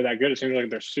seem like they're that good. It seems like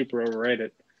they're super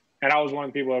overrated. And I was one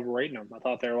of the people overrating them. I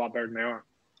thought they were a lot better than they are.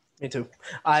 Me too.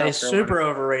 I super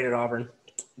overrated Auburn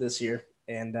this year.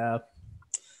 And I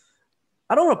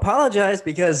don't apologize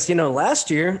because, last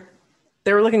year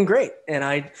they were looking great, and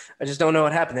I just don't know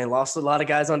what happened. They lost a lot of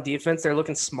guys on defense. They're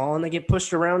looking small, and they get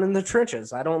pushed around in the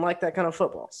trenches. I don't like that kind of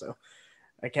football, so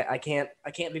I can't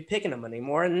be picking them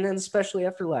anymore, and then especially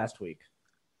after last week.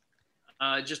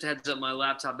 Just a heads up, my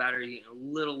laptop battery is a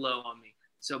little low on me.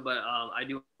 So, but I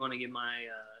do want to give my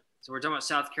so we're talking about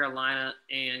South Carolina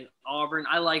and Auburn.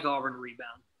 I like Auburn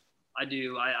rebound. I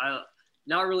do. I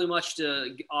not really much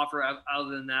to offer other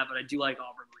than that, but I do like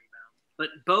Auburn rebound. But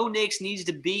Bo Nix needs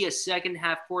to be a second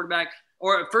half quarterback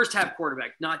or a first half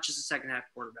quarterback, not just a second half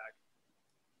quarterback.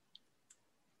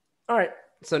 All right.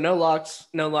 So no locks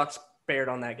bared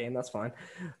on that game. That's fine.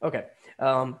 Okay.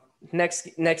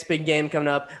 Next big game coming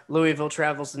up. Louisville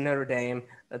travels to Notre Dame.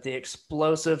 The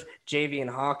explosive Javian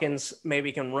Hawkins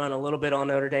maybe can run a little bit on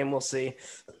Notre Dame. We'll see.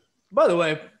 By the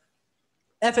way,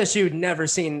 FSU never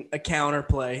seen a counter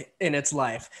play in its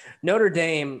life. Notre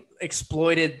Dame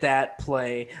exploited that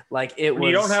play like it was.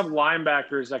 You don't have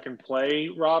linebackers that can play,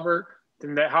 Robert.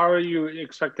 Then how are you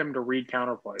expect them to read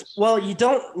counter plays? Well, you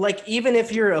don't like even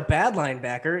if you're a bad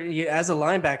linebacker. As a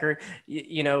linebacker,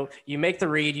 you make the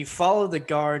read, you follow the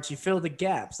guards, you fill the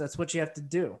gaps. That's what you have to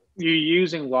do. You're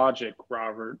using logic,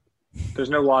 Robert. There's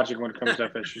no logic when it comes to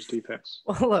FSU's defense.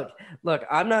 Well, look.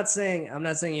 I'm not saying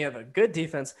you have a good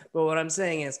defense, but what I'm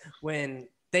saying is when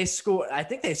they score, I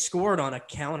think they scored on a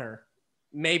counter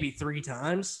maybe 3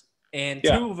 times. And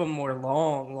 2 of them were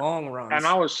long runs. And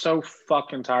I was so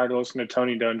fucking tired of listening to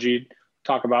Tony Dungy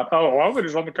talk about, I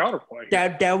was on the counter play.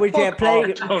 That was that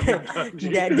play.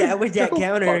 that was that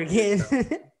counter again.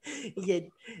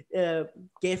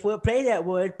 Guess what play that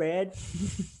was, Brad?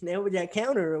 That was that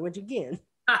counter once again.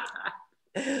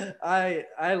 I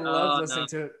love listening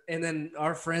to it. And then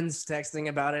our friends texting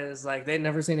about it is like they'd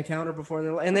never seen a counter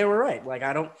before, and they were right. Like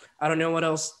I don't know what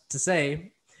else to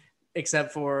say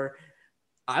except for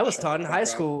I was taught in high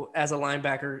school as a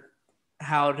linebacker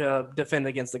how to defend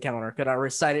against the counter. Could I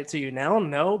recite it to you now?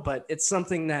 No, but it's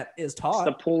something that is taught.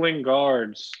 It's the pulling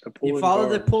guards. You follow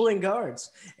the pulling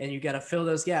guards, and you got to fill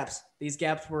those gaps. These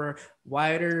gaps were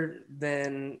wider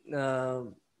than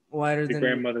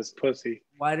grandmother's pussy.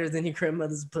 Wider than your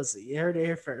grandmother's pussy. You heard it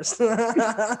here first. Those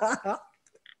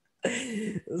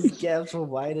gaps were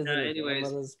wider than your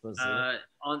grandmother's pussy.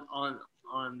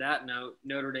 On that note,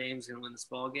 Notre Dame's gonna win this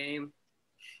ball game.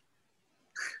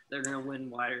 They're going to win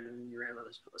wider than your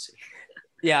grandmother's pussy.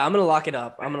 Yeah, I'm going to lock it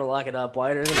up.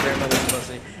 Wider than grandmother's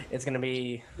pussy. It's going to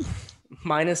be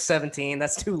minus 17.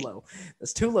 That's too low.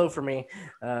 That's too low for me.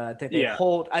 I think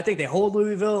they hold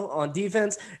Louisville on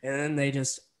defense, and then they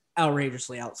just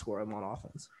outrageously outscore them on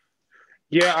offense.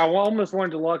 Yeah, I almost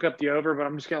wanted to lock up the over, but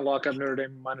I'm just going to lock up Notre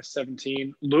Dame minus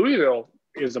 17. Louisville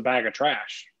is a bag of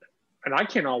trash, and I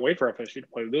cannot wait for FSU to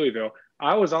play Louisville.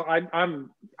 I'm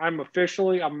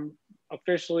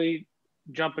officially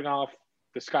jumping off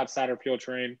the Scott Satterfield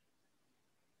train.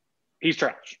 He's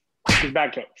trash. He's a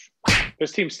bad coach.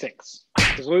 This team stinks.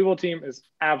 This Louisville team is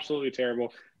absolutely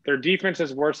terrible. Their defense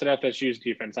is worse than FSU's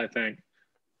defense, I think.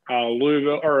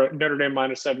 Louisville or Notre Dame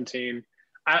minus 17.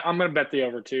 I'm going to bet the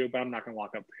over too, but I'm not going to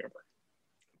lock up the over.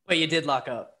 But you did lock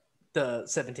up the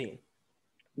 17.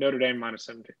 Notre Dame minus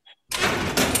 17.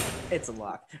 It's a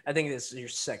lock. I think this is your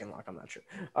second lock. I'm not sure.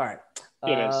 All right.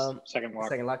 It is. Second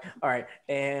lock. All right.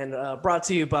 And brought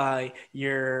to you by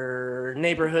your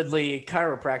neighborhood league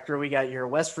chiropractor. We got your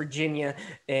West Virginia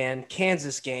and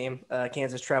Kansas game.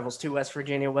 Kansas travels to West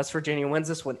Virginia. West Virginia wins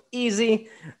this one easy.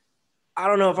 I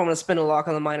don't know if I'm going to spin a lock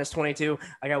on the minus 22.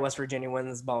 I got West Virginia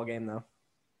winning this ball game, though.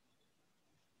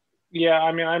 Yeah,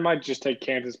 I mean, I might just take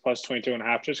Kansas plus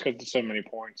 22.5 just because there's so many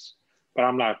points. But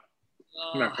I'm not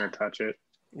going to touch it.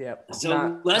 Yep.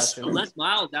 So Les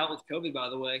Miles out with COVID, by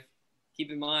the way.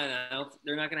 Keep in mind,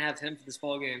 they're not going to have him for this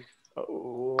ball game.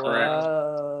 Who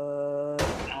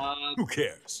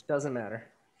cares? Doesn't matter.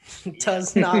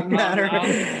 Does not matter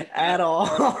at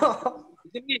all.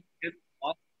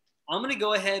 I'm going to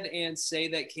go ahead and say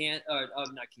that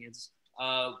not Kansas.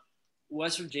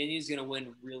 West Virginia is going to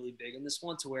win really big in this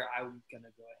one, to where I'm going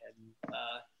to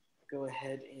go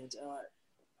ahead and.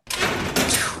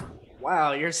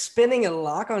 Wow, you're spinning a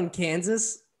lock on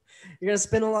Kansas. You're gonna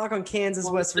spin a lock on Kansas,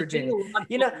 West Virginia.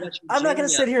 I'm not gonna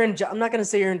sit here and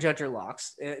judge your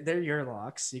locks. They're your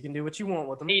locks. You can do what you want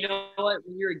with them. You know what?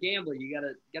 When you're a gambler, you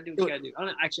gotta do what you gotta do. I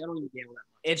don't even gamble that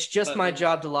much. It's just my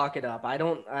job to lock it up.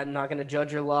 I'm not gonna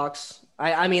judge your locks.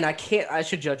 I mean, I can't. I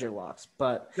should judge your locks,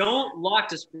 but don't lock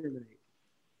discriminate.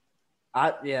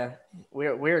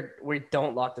 We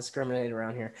don't lock discriminate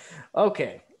around here.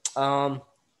 Okay.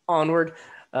 Onward.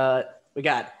 We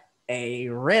got a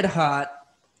red hot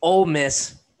Ole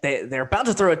Miss. They're about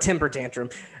to throw a temper tantrum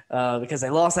because they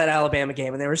lost that Alabama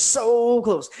game and they were so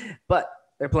close. But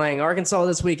They're playing Arkansas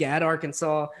this week at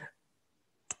Arkansas.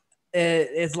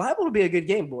 It's liable to be a good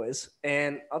game, boys.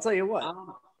 And I'll tell you what,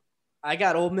 I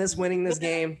got Ole Miss winning this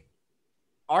game.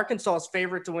 Arkansas's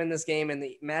favorite to win this game in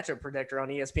the matchup predictor on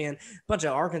ESPN. Bunch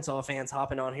of Arkansas fans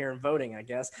hopping on here and voting, I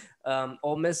guess.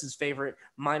 Ole Miss's favorite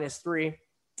 -3.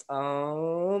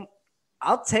 I'll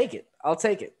take it. I'll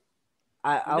take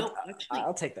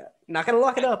that. Not gonna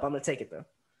lock it up. I'm gonna take it though.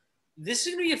 This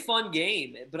is gonna be a fun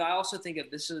game, but I also think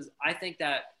I think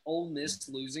that Ole Miss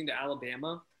losing to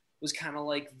Alabama was kind of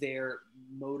like their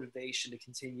motivation to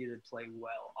continue to play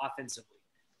well offensively.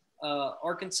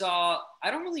 Arkansas,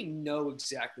 I don't really know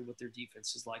exactly what their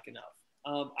defense is like enough.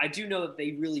 I do know that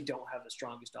they really don't have the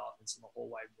strongest offense in the whole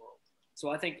wide world. So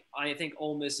I think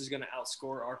Ole Miss is going to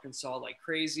outscore Arkansas like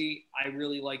crazy. I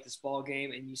really like this ball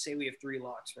game, and you say we have 3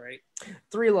 locks, right?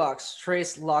 3 locks.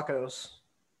 Trace Locos.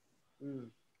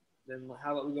 Then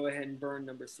how about we go ahead and burn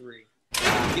number 3?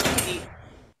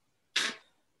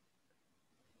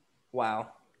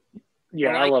 Wow.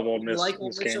 Yeah, I love Ole Miss. I like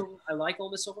Ole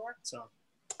Miss over Arkansas.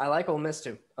 I like Ole Miss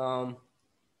too.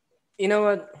 You know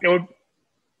what? It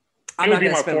would be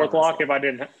my 4th lock if I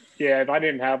didn't. Yeah, if I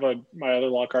didn't have my other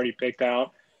lock already picked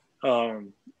out.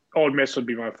 Ole Miss would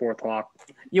be my 4th lock.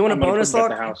 You want a bonus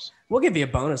lock? We'll give you a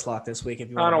bonus lock this week if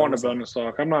you want. I don't want a bonus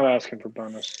lock. I'm not asking for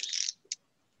bonus.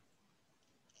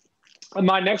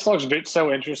 My next lock's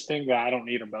so interesting that I don't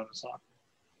need a bonus lock.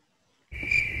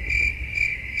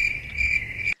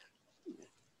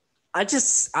 I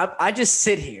just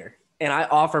sit here and I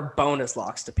offer bonus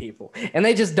locks to people, and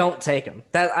they just don't take them.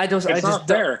 It's not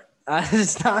fair.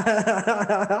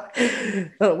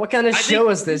 What kind of show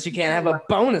is this? You can't have a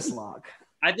bonus lock.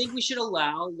 I think we should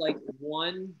allow like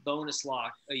 1 bonus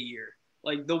lock a year,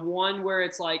 like the one where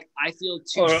it's like I feel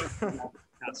too.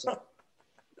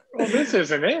 Well, this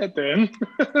isn't it then.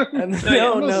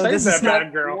 No, this is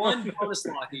not girl. 1 bonus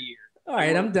lock a year. All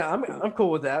right, I'm done. I'm cool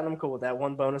with that. I'm cool with that.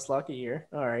 1 bonus lock a year.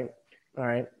 All right.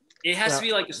 It has to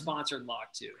be like a sponsored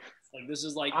lock too. Like this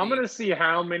is like I'm gonna see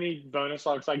how many bonus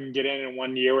locks I can get in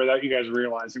 1 year without you guys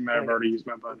realizing that I've already used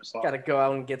my bonus lock. Got to go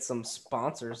out and get some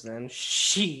sponsors then.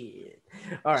 Shit.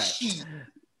 All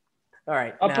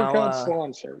right. Uppercuts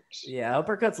Lawn Service. Yeah,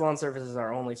 Uppercuts Lawn Service is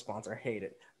our only sponsor. Hate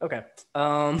it. Okay.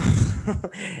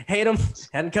 Hate them.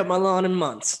 Hadn't cut my lawn in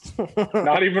months.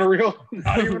 not even a real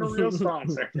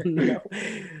sponsor. No.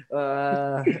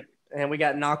 And we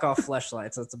got knockoff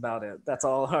fleshlights. That's about it. That's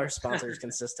all our sponsors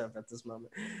consist of at this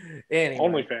moment. Anyway,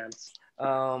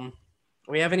 OnlyFans.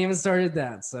 We haven't even started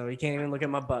that, so you can't even look at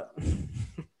my butt.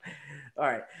 All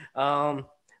right.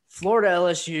 Florida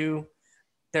LSU.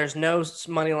 There's no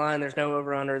money line. There's no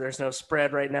over-under. There's no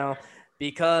spread right now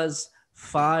because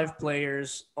 5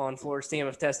 players on Florida's team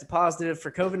have tested positive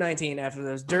for COVID-19 after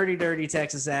those dirty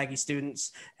Texas Aggie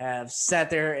students have sat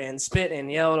there and spit and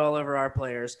yelled all over our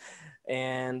players.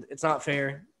 And it's not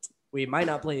fair. We might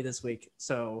not play this week.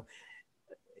 So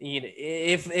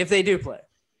if they do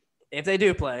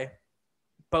play,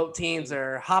 both teams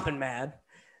are hopping mad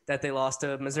that they lost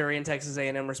to Missouri and Texas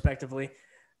A&M respectively.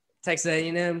 Texas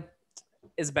A&M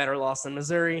is a better loss than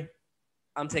Missouri.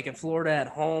 I'm taking Florida at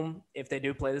home if they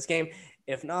do play this game.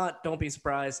 If not, don't be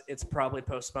surprised. It's probably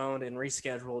postponed and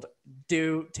rescheduled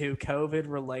due to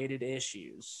COVID-related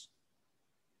issues.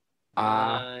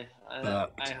 I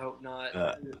hope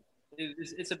not.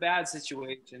 It's a bad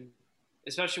situation,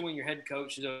 especially when your head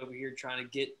coach is over here trying to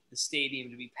get the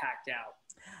stadium to be packed out.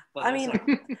 But I mean,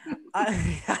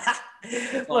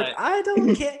 look, I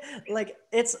don't care. Like,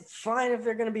 it's fine if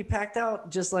they're going to be packed out.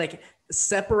 Just like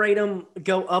separate them,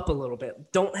 go up a little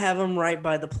bit. Don't have them right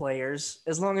by the players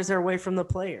as long as they're away from the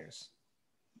players.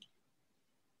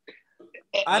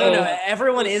 I don't know.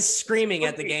 Everyone is screaming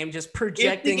at the game, just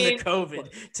projecting the COVID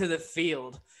to the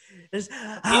field.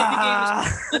 I'm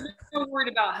more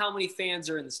worried about how many fans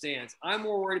are in the stands. I'm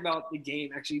more worried about the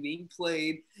game actually being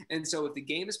played. And so if the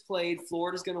game is played,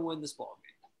 Florida's going to win this ball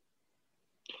game.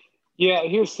 Yeah,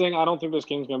 here's the thing. I don't think this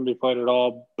game's going to be played at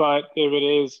all. But if it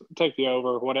is, take the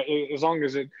over. As long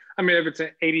as if it's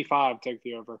at 85, take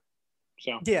the over.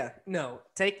 So yeah, no,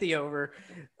 take the over.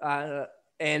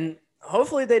 And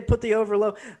hopefully they'd put the over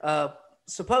low.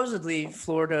 Supposedly,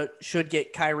 Florida should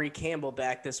get Kyrie Campbell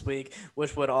back this week,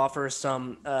 which would offer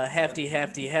some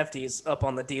hefties up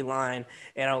on the D line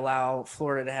and allow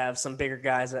Florida to have some bigger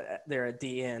guys there at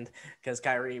D end because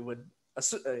Kyrie would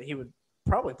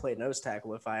probably play nose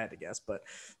tackle if I had to guess, but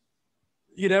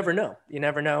you never know.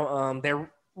 They're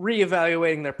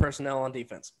reevaluating their personnel on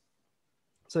defense.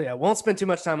 So yeah, won't spend too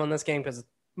much time on this game because it's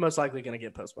most likely going to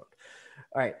get postponed.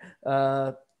 All right.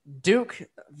 Duke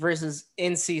versus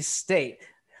NC State.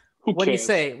 What do you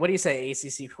say? What do you say,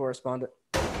 ACC correspondent?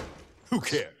 Who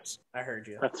cares? I heard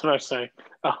you. That's what I say.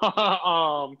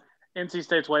 NC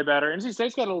State's way better. NC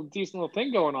State's got a decent little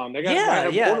thing going on. They got a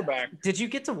random quarterback. Did you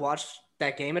get to watch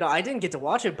that game at all? I didn't get to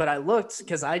watch it, but I looked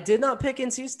because I did not pick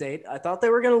NC State. I thought they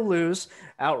were going to lose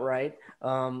outright.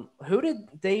 Who did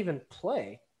they even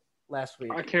play last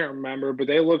week? I can't remember, but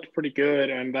they looked pretty good,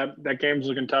 and that game's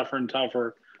looking tougher and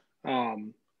tougher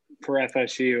for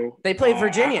FSU. They played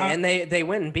Virginia, and they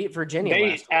went and beat Virginia.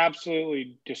 They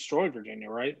absolutely destroyed Virginia,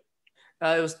 right?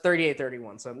 It was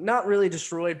 38-31, so not really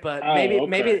destroyed, but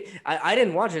maybe I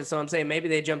didn't watch it, so I'm saying maybe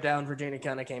they jumped down. Virginia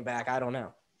kind of came back. I don't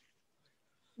know.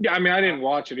 Yeah, I mean, I didn't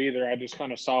watch it either. I just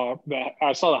kind of saw the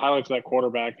highlights of that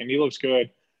quarterback, and he looks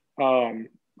good. I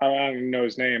don't even know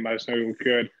his name. I just know he looked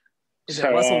good. Is it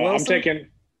Russell Wilson? I'm taking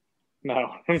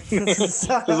his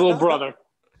little brother.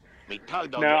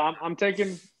 No, I'm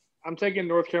taking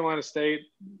North Carolina State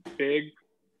big.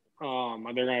 They're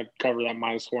going to cover that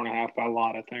 -4.5 by a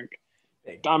lot, I think.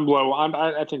 I'm low.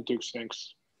 I think Duke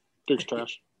stinks. Duke's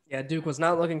trash. Yeah, Duke was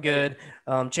not looking good.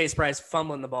 Chase Price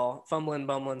fumbling the ball,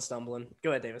 bumbling, stumbling. Go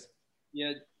ahead, Davis.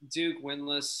 Yeah, Duke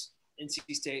winless.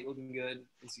 NC State looking good.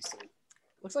 NC State.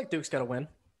 Looks like Duke's got to win.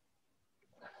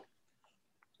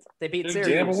 They beat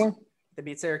Syracuse. They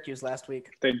beat Syracuse last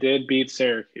week. They did beat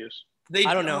Syracuse.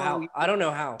 I don't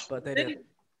know how, but they did.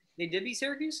 They did beat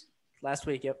Syracuse? Last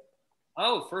week, yep.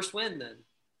 Oh, first win then.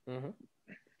 Mm-hmm.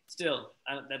 Still,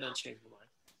 that doesn't change my mind.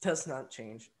 Does not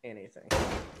change anything.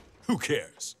 Who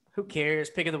cares? Who cares?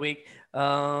 Pick of the week.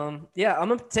 I'm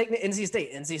gonna take NC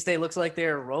State. NC State looks like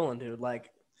they're rolling, dude. Like,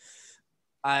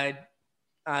 I'm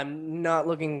not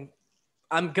looking.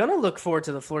 I'm gonna look forward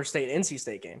to the Florida State NC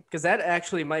State game because that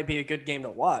actually might be a good game to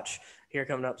watch here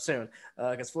coming up soon.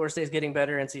 Because Florida State's getting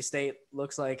better. NC State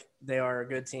looks like they are a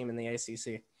good team in the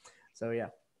ACC. So yeah.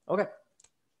 Okay.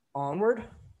 Onward.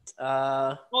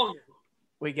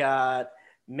 We got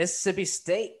Mississippi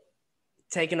State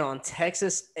taking on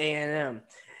Texas A&M.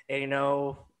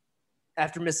 And,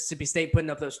 after Mississippi State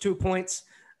putting up those 2 points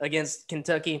against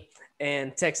Kentucky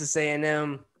and Texas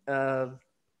A&M,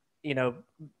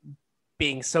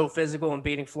 being so physical and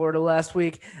beating Florida last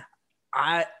week,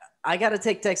 I got to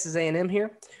take Texas A&M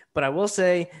here. But I will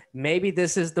say maybe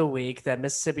this is the week that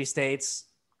Mississippi State's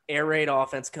air raid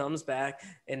offense comes back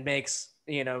and makes,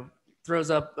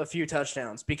 throws up a few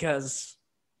touchdowns because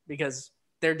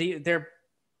their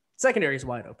secondary is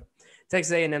wide open.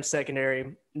 Texas A&M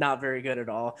secondary, not very good at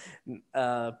all.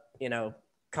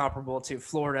 Comparable to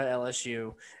Florida,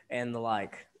 LSU, and the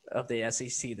like of the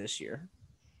SEC this year.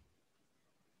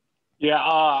 Yeah,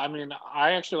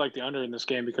 I actually like the under in this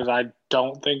game because I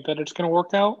don't think that it's going to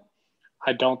work out.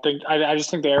 I just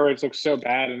think the air raids look so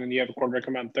bad, and then you have a quarterback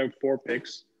come out and throw 4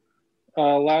 picks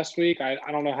last week. I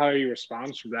don't know how he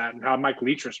responds from that and how Mike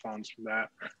Leach responds from that.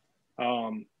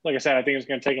 Like I said, I think it's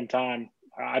going to take him time.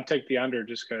 I'd take the under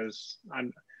just because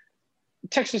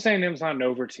Texas A&M's not an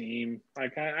over team.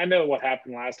 Like I know what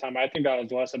happened last time. I think that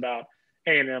was less about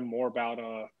A&M, more about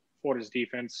Florida's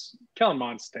defense. Kellen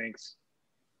Mond stinks.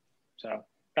 So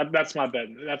that's my bet.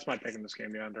 That's my pick in this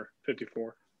game, the under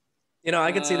 54.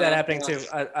 I could see that happening too.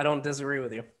 I don't disagree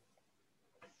with you.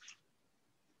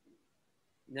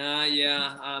 Nah,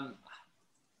 yeah.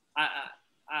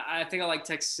 I think I like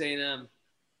Texas A&M.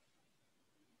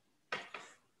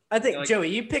 I think, Joey,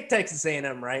 you picked Texas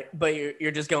A&M, right? But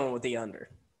you're just going with the under.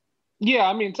 Yeah,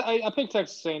 I picked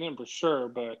Texas A&M for sure,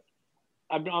 but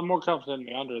I'm more confident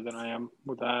in the under than I am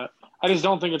with that. I just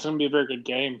don't think it's going to be a very good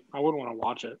game. I wouldn't want to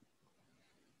watch it.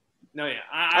 No, yeah.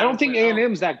 I don't think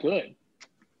A&M's that good.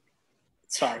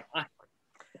 Sorry.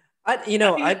 I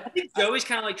think Joey's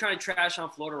kind of like trying to trash on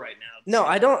Florida right now. No,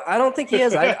 I don't think he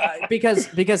is.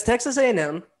 Because Texas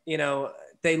A&M,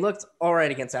 they looked all right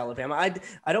against Alabama.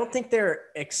 I don't think they're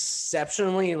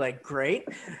exceptionally great.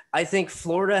 I think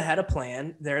Florida had a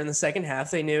plan. They're in the second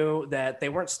half. They knew that they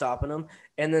weren't stopping them,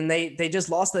 and then they just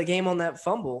lost the game on that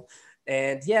fumble.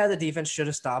 And yeah, the defense should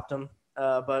have stopped them,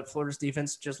 but Florida's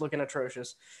defense just looking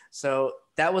atrocious. So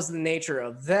that was the nature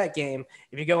of that game.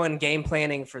 If you go in game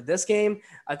planning for this game,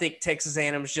 I think Texas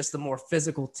A&M is just the more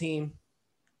physical team.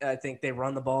 I think they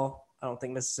run the ball. I don't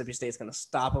think Mississippi State's going to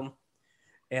stop them,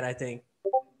 and I think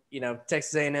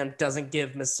Texas A&M doesn't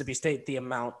give Mississippi State the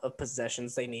amount of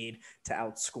possessions they need to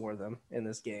outscore them in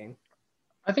this game.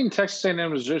 I think Texas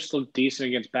A&M is just look decent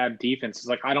against bad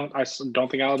defenses. I don't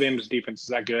think Alabama's defense is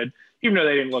that good. Even though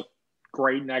they didn't look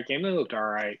great in that game, they looked all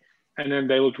right. And then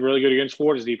they looked really good against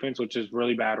Florida's defense, which is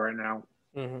really bad right now.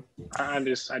 Mm-hmm.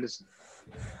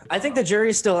 I think the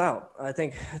jury's still out. I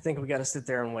think we got to sit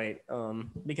there and wait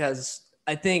because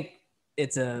I think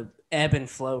it's a ebb and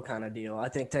flow kind of deal. I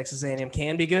think Texas A&M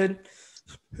can be good.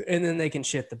 and then they can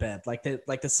shit the bed like the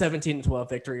 17-12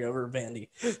 victory over Vandy.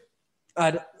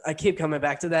 I keep coming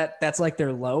back to that. That's like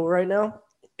their low right now,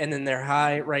 and then their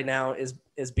high right now is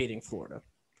beating Florida,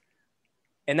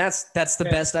 and that's the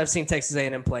best I've seen Texas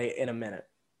A&M play in a minute,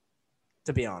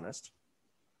 to be honest.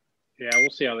 Yeah, we'll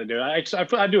see how they do. I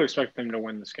do expect them to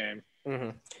win this game. Mm-hmm.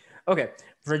 Okay,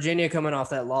 Virginia coming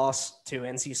off that loss to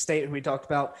NC State, who we talked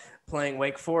about, playing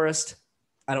Wake Forest.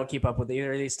 I don't keep up with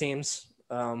either of these teams.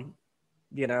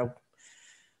 Virginia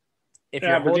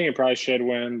probably should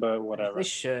win, but whatever. They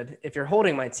should. If you're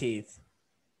holding my teeth,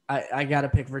 I got to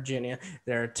pick Virginia.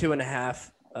 They're minus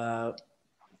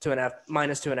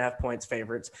 2.5 points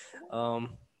favorites. I'm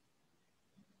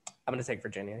going to take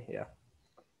Virginia. Yeah.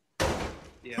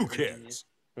 Who cares?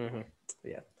 Mm-hmm.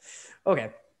 Yeah. Okay.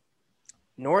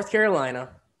 North Carolina.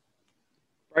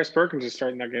 Bryce Perkins is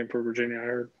starting that game for Virginia, I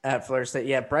heard. At Florida State.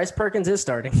 Yeah, Bryce Perkins is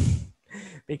starting.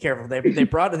 Be careful. They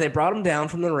brought him down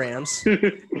from the Rams.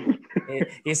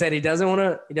 He said he doesn't want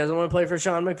to play for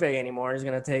Sean McVay anymore. He's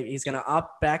gonna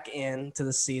opt back into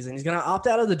the season. He's gonna opt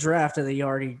out of the draft that he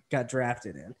already got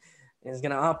drafted in. He's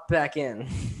gonna opt back in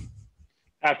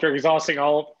after exhausting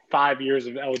all 5 years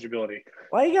of eligibility.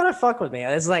 Why you gotta fuck with me?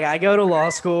 It's like I go to law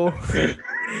school.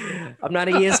 I'm not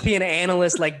an ESPN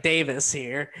analyst like Davis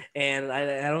here, and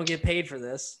I don't get paid for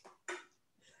this.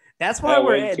 That's why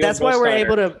we're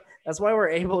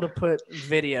able to put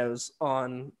videos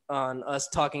on us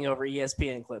talking over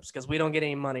ESPN clips, because we don't get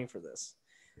any money for this.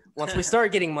 Once we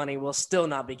start getting money, we'll still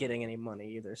not be getting any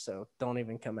money either. So don't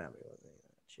even come at me with that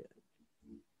shit.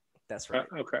 That's right.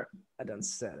 Okay. I done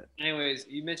said it. Anyways,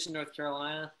 you mentioned North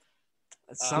Carolina.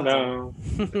 Something.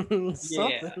 No.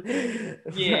 Something.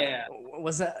 Yeah.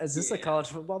 Is this a college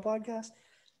football podcast?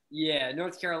 Yeah,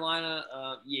 North Carolina.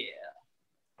 Yeah.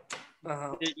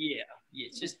 Uh-huh. Yeah.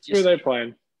 Just Who are they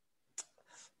playing?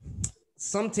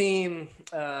 Some team,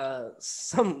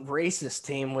 some racist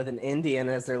team with an Indian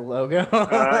as their logo.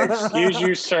 Excuse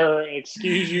you, sir.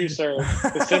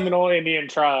 The Seminole Indian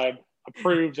tribe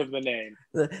approves of the name.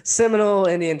 The Seminole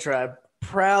Indian tribe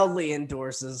proudly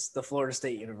endorses the Florida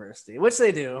State University, which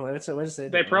they do.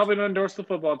 They probably don't endorse the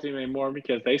football team anymore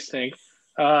because they stink.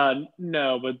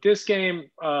 No, but this game,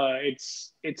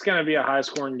 it's going to be a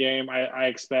high-scoring game, I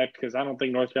expect, because I don't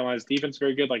think North Carolina's defense is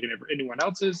very good like anyone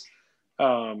else's.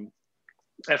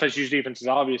 FSU's defense is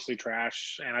obviously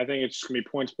trash, and I think it's just going to be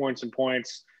points, and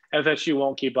points. FSU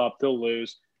won't keep up. They'll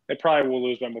lose. They probably will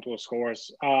lose by multiple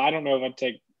scores. I don't know if I'd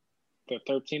take the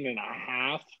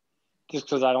 13.5 just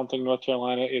because I don't think North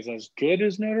Carolina is as good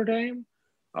as Notre Dame.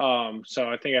 So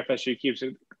I think FSU keeps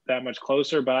it that much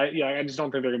closer, but I just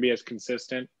don't think they're going to be as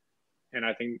consistent. And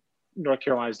I think North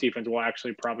Carolina's defense will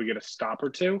actually probably get a stop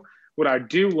or two. What I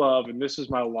do love, and this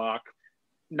is my lock,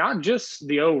 not just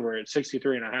the over at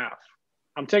 63.5.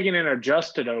 I'm taking an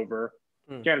adjusted over.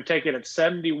 I'm going to take it at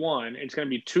 71. It's going to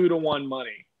be 2-1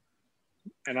 money.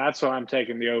 And that's what I'm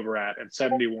taking the over at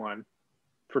 71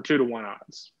 for 2-1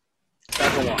 odds.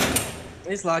 That's a lot.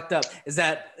 He's locked up. Is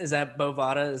that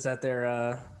Bovada? Is that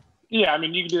their Yeah, I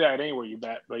mean, you can do that anywhere you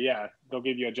bet. But, yeah, they'll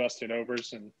give you adjusted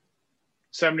overs. And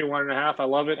 71.5, I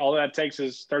love it. All that takes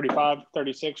is 35,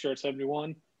 36. You're at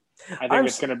 71. I think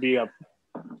it's going to be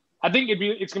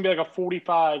it's going to be like a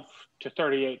 45 to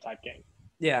 38 type game.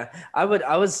 Yeah, I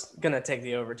was going to take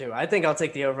the over too. I think I'll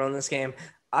take the over on this game.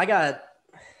 I got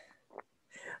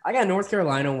North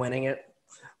Carolina winning it.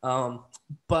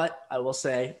 But I will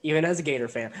say, even as a Gator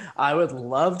fan, I would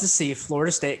love to see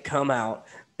Florida State come out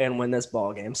and win this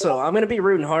ball game. So I'm going to be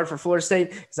rooting hard for Florida State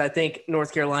because I think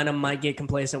North Carolina might get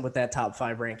complacent with that top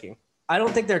 5 ranking. I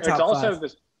don't think they're top 5.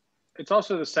 It's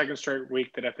also the second straight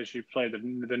week that FSU played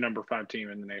the number 5 team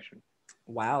in the nation.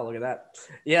 Wow, look at that.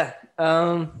 Yeah.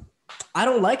 I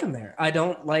don't like them there. I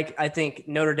think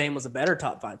Notre Dame was a better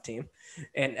top 5 team,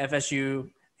 and FSU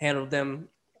handled them,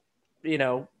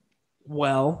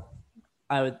 well,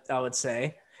 I would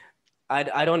say.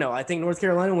 I don't know. I think North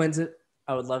Carolina wins it.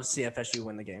 I would love to see FSU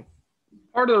win the game.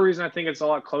 Part of the reason I think it's a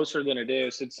lot closer than it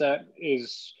is,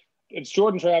 it's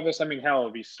Jordan Travis. I mean, hell,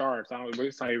 if he starts,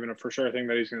 it's not even a for sure thing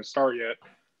that he's going to start yet.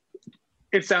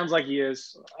 It sounds like he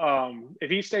is. If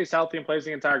he stays healthy and plays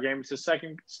the entire game, it's his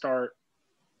second start.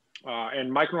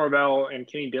 And Mike Norvell and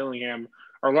Kenny Dillingham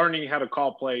are learning how to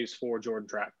call plays for Jordan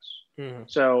Travis. Mm-hmm.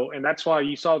 So, and that's why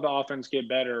you saw the offense get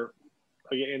better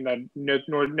in the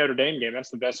Notre Dame game.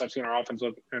 That's the best I've seen our offense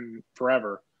look in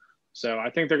forever. So I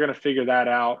think they're going to figure that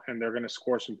out, and they're going to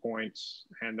score some points,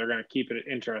 and they're going to keep it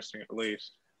interesting at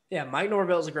least. Yeah, Mike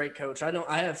Norvell is a great coach. I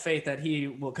have faith that he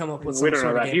will come up with some sort of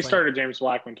game plan. He plan. started James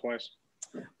Blackman twice.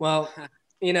 Well,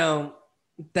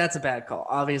 That's a bad call.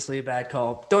 Obviously a bad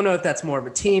call. Don't know if that's more of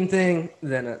a team thing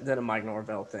than a Mike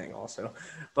Norvell thing also.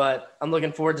 But I'm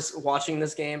looking forward to watching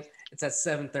this game. It's at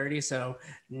 7:30, so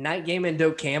night game in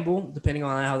Doak Campbell, depending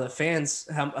on how the fans,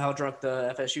 how drunk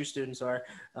the FSU students are,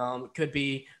 could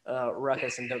be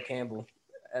ruckus in Doak Campbell,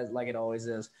 like it always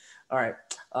is. All right.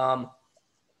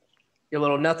 Your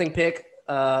little nothing pick,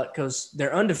 because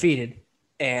they're undefeated.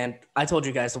 And I told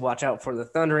you guys to watch out for the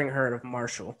Thundering Herd of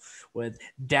Marshall with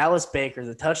Dallas Baker,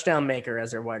 the touchdown maker,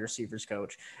 as their wide receivers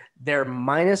coach. They're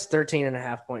minus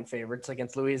 13.5 point favorites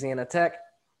against Louisiana Tech.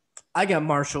 I got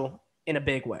Marshall in a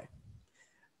big way.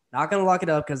 Not going to lock it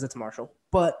up because it's Marshall,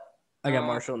 but I got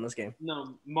Marshall in this game.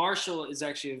 No, Marshall is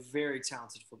actually a very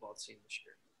talented football team this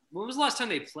year. When was the last time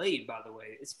they played, by the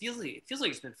way? It feels like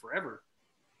it's been forever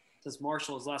since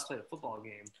Marshall has last played a football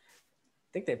game.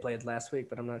 I think they played last week,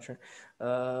 but I'm not sure.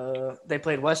 They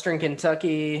played Western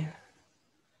Kentucky.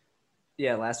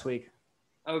 Yeah, last week.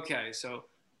 Okay, so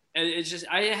and it's just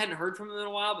I hadn't heard from them in a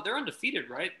while, but they're undefeated,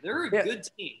 right? They're a good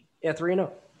team. Yeah, 3-0.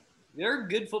 They're a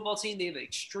good football team. They have an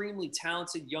extremely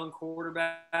talented young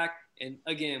quarterback. And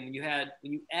again, when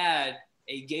you add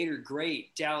a Gator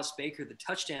great, Dallas Baker, the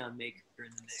touchdown maker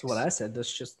in the mix. That's what I said.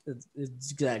 It's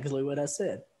exactly what I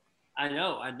said. I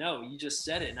know. You just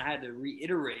said it, and I had to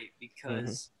reiterate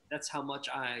because that's how much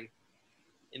I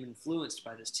am influenced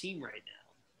by this team right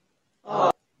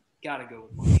now. Gotta go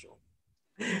with Marshall.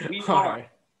 We are. Right.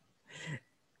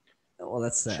 Well,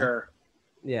 that's sad. Sure.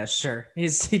 Yeah, sure. He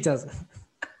doesn't.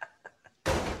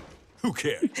 Who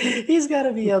cares? He's got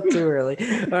to be up too early.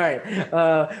 All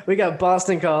right. We got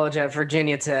Boston College at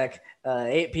Virginia Tech,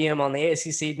 8 p.m. on the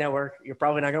ACC network. You're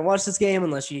probably not going to watch this game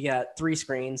unless you got 3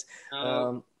 screens,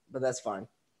 but that's fine.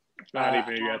 Not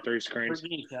even you got 3 screens.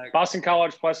 Virginia Tech. Boston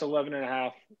College plus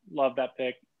 11.5. Love that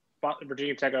pick.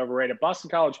 Virginia Tech overrated. Boston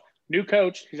College, new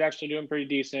coach. He's actually doing pretty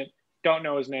decent. Don't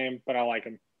know his name, but I like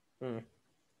him.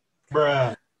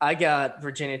 Bruh. I got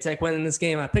Virginia Tech winning this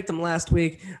game. I picked them last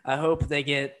week. I hope they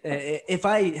get – if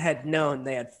I had known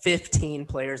they had 15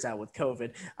 players out with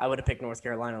COVID, I would have picked North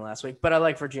Carolina last week. But I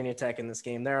like Virginia Tech in this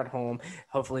game. They're at home.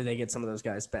 Hopefully they get some of those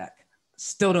guys back.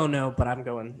 Still don't know, but I'm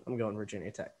going Virginia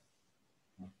Tech.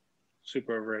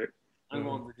 Super overrated. I'm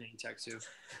going Virginia Tech too.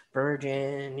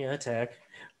 Virginia Tech.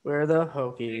 We're the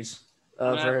Hokies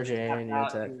of Virginia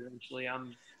Tech. Eventually,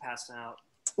 I'm passing out.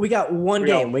 We got one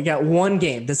game. We got one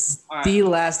game. This is the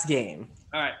last game.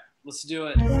 All right, let's do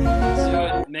it. Let's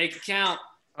do it. Make it count.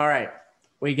 All right.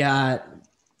 We got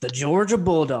the Georgia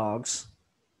Bulldogs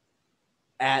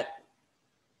at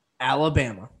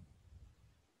Alabama.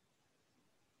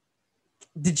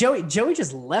 Did Joey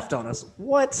just left on us?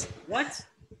 What?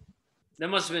 That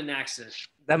must have been an accident.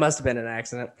 That must have been an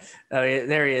accident. Oh, yeah,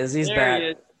 there he is. He's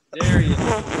back. There he is.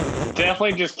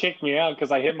 Definitely just kicked me out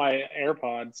because I hit my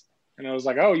AirPods. And I was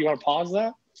like, oh, you want to pause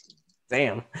that?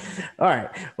 Damn. All right.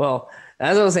 Well,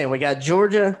 as I was saying, we got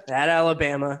Georgia at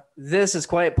Alabama. This is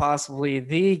quite possibly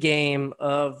the game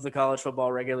of the college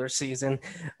football regular season.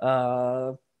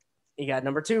 You got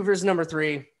number 2 versus number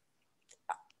 3.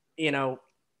 You know,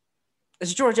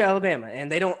 it's Georgia, Alabama,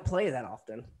 and they don't play that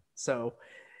often. So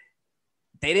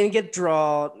they didn't get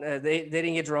drawn. They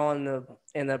didn't get drawn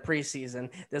in the preseason.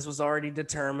 This was already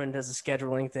determined as a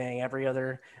scheduling thing every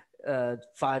other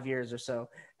 5 years or so.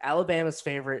 Alabama's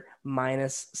favorite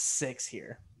 -6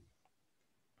 here.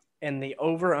 And the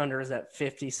over-under is at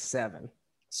 57.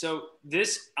 So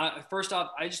this, first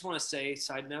off, I just want to say,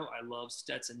 side note, I love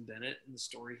Stetson Bennett and the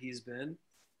story he's been.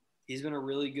 He's been a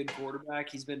really good quarterback.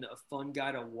 He's been a fun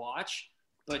guy to watch,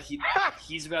 but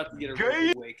he's about to get a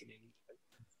rude awakening.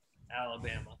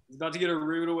 Alabama. He's about to get a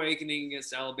rude awakening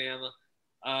against Alabama.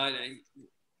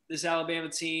 This Alabama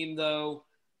team, though,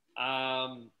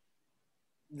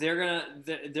 they're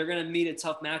gonna meet a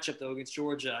tough matchup though against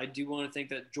Georgia. I do want to think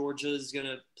that Georgia is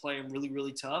gonna play them really,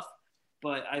 really tough,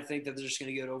 but I think that they're just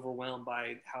gonna get overwhelmed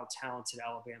by how talented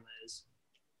Alabama is.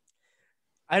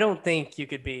 I don't think you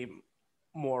could be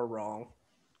more wrong.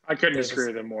 I couldn't disagree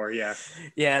with him more. Yeah.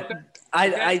 Yeah.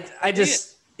 Okay. I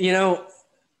just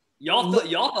Y'all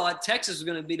thought Texas was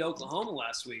going to beat Oklahoma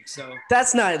last week, so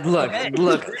that's not look.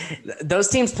 Those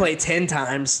teams play 10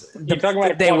 times. You're talking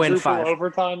about they win 5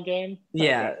 overtime game.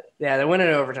 Yeah, they win in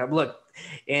overtime. Look,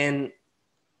 and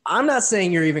I'm not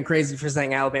saying you're even crazy for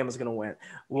saying Alabama's going to win.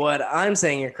 What I'm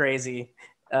saying you're crazy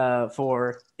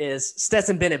for is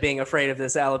Stetson Bennett being afraid of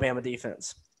this Alabama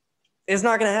defense. It's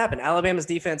not going to happen. Alabama's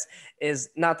defense is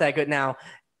not that good now.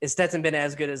 Is Stetson Bennett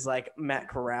as good as like Matt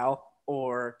Corral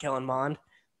or Kellen Mond?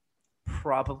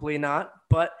 Probably not,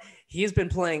 but he's been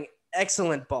playing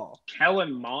excellent ball.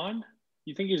 Kellen Mond?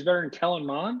 You think he's better than Kellen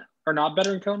Mond? Or not better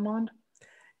than Kellen Mond?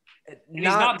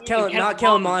 Not Kellen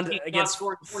Kellen Mond. Mond He's not against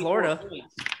scoring 24 Florida.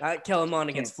 points. Not Kellen Mond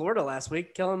against Florida last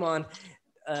week. Kellen Mond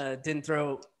didn't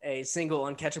throw a single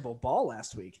uncatchable ball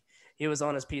last week. He was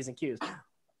on his P's and Q's.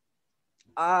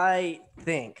 I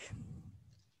think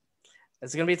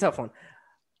it's going to be a tough one.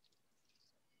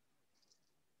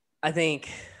 I think,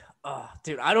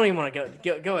 dude, I don't even want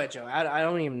to go ahead, Joe. I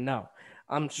don't even know.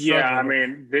 I'm struggling. Yeah, I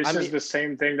mean, this is the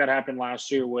same thing that happened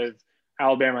last year with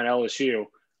Alabama and LSU.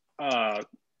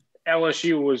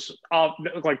 LSU was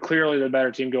like clearly the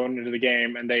better team going into the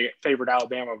game, and they favored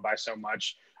Alabama by so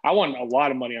much. I won a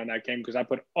lot of money on that game because I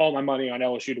put all my money on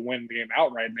LSU to win the game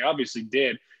outright, and they obviously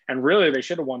did. And really, they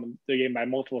should have won the game by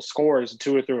multiple scores.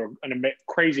 Tua threw a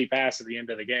crazy pass at the end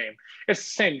of the game. It's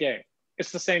the same game.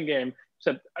 It's the same game.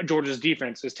 Except Georgia's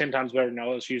defense is 10 times better than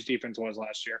LSU's defense was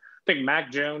last year. I think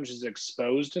Mac Jones is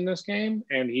exposed in this game,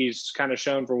 and he's kind of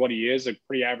shown for what he is, a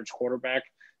pretty average quarterback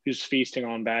who's feasting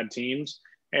on bad teams.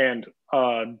 And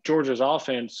Georgia's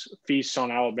offense feasts on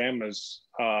Alabama's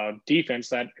defense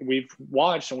that we've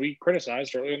watched and we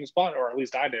criticized earlier in the spot, or at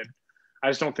least I did. I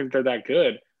just don't think they're that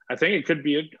good. I think it could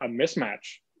be a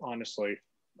mismatch, honestly.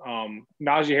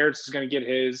 Najee Harris is going to get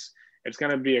his. It's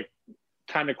going to be a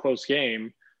kind of close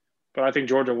game. But I think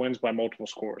Georgia wins by multiple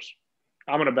scores.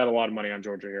 I'm going to bet a lot of money on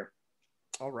Georgia here.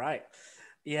 All right.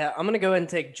 Yeah, I'm going to go ahead and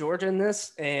take Georgia in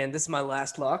this, and this is my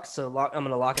last lock. So I'm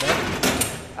going to lock it up.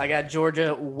 I got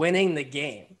Georgia winning the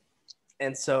game.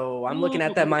 And so I'm looking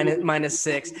at that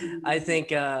 -6.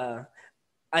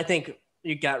 I think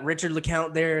you got Richard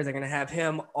LeCount there. They're going to have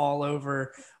him all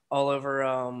over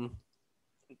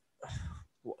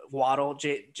Waddle,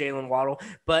 Jalen Waddle.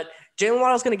 But Jalen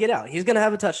Waddle's going to get out. He's going to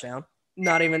have a touchdown.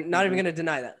 Not even going to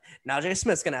deny that. Najee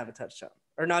Smith's going to have a touchdown,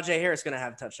 or Najee Harris going to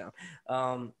have a touchdown.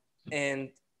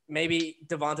 And maybe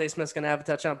Devontae Smith's going to have a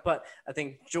touchdown. But I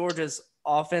think Georgia's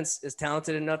offense is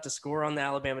talented enough to score on the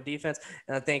Alabama defense.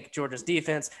 And I think Georgia's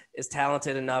defense is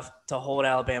talented enough to hold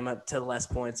Alabama to less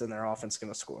points than their offense is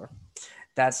going to score.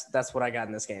 That's what I got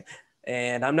in this game.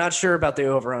 And I'm not sure about the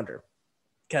over-under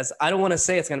because I don't want to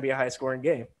say it's going to be a high-scoring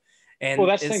game. And well,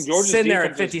 that's the thing. Georgia's sitting there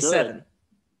at defense is 57. good.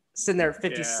 Sitting there at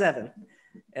 57.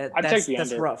 Yeah. I'd take the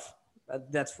that's under. rough.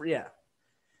 Yeah.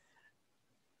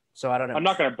 So I don't know. I'm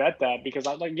not going to bet that because,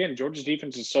 again, Georgia's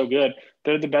defense is so good.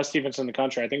 They're the best defense in the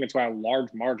country. I think it's by a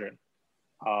large margin.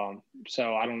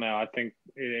 So I don't know. I think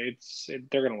they're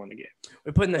going to win the game.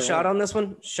 We're putting the shot on this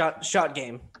one. Shot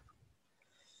game.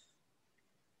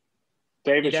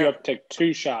 Davis, you have to take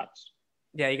 2 shots.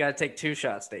 Yeah, you got to take 2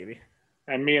 shots, Davey.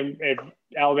 And if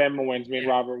Alabama wins, me and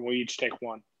Robert will each take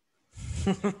 1.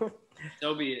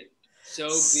 So be it. So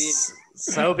be it.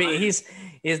 So be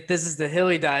it. This is the hill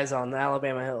he dies on, the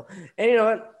Alabama hill. And you know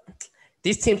what?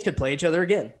 These teams could play each other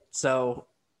again. So,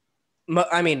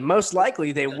 most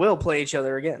likely they will play each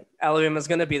other again. Alabama's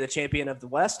going to be the champion of the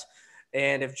West.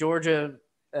 And if Georgia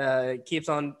keeps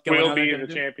on going, will be the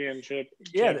champion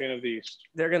of the East.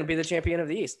 They're going to be the champion of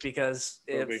the East because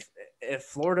if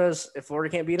Florida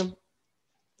can't beat them,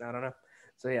 I don't know.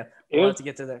 So yeah, we'll have to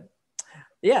get to that.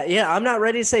 Yeah. I'm not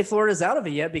ready to say Florida's out of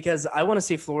it yet because I want to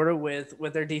see Florida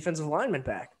with their defensive linemen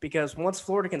back. Because once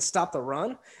Florida can stop the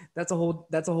run, that's a whole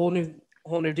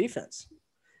new defense.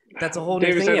 That's a whole new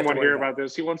Davis thing. doesn't want to hear about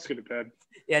this. He wants to go to bed.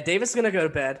 Yeah, Davis is gonna go to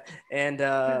bed, and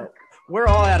we're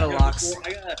all out of locks.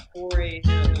 I got a 4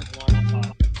 a.m.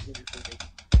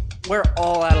 We're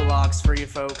all out of locks for you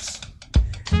folks,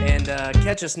 and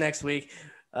catch us next week.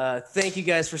 Thank you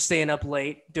guys for staying up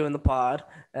late doing the pod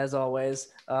as always.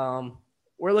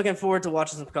 We're looking forward to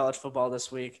watching some college football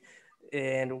this week.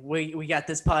 And we got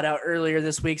this pod out earlier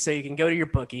this week, so you can go to your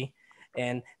bookie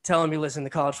and tell them you listen to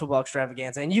College Football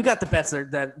Extravaganza. And you got the bets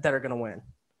that are going to win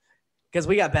because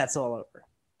we got bets all over.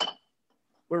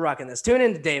 We're rocking this. Tune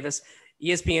in to Davis,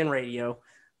 ESPN Radio.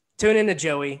 Tune in to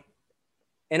Joey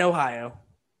in Ohio.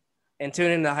 And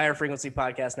tune in to the Higher Frequency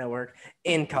Podcast Network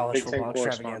in College Football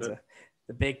Extravaganza.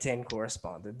 The Big Ten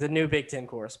correspondent. The new Big Ten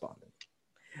correspondent.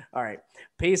 All right.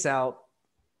 Peace out.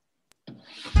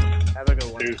 Have a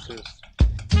good one. Deuces.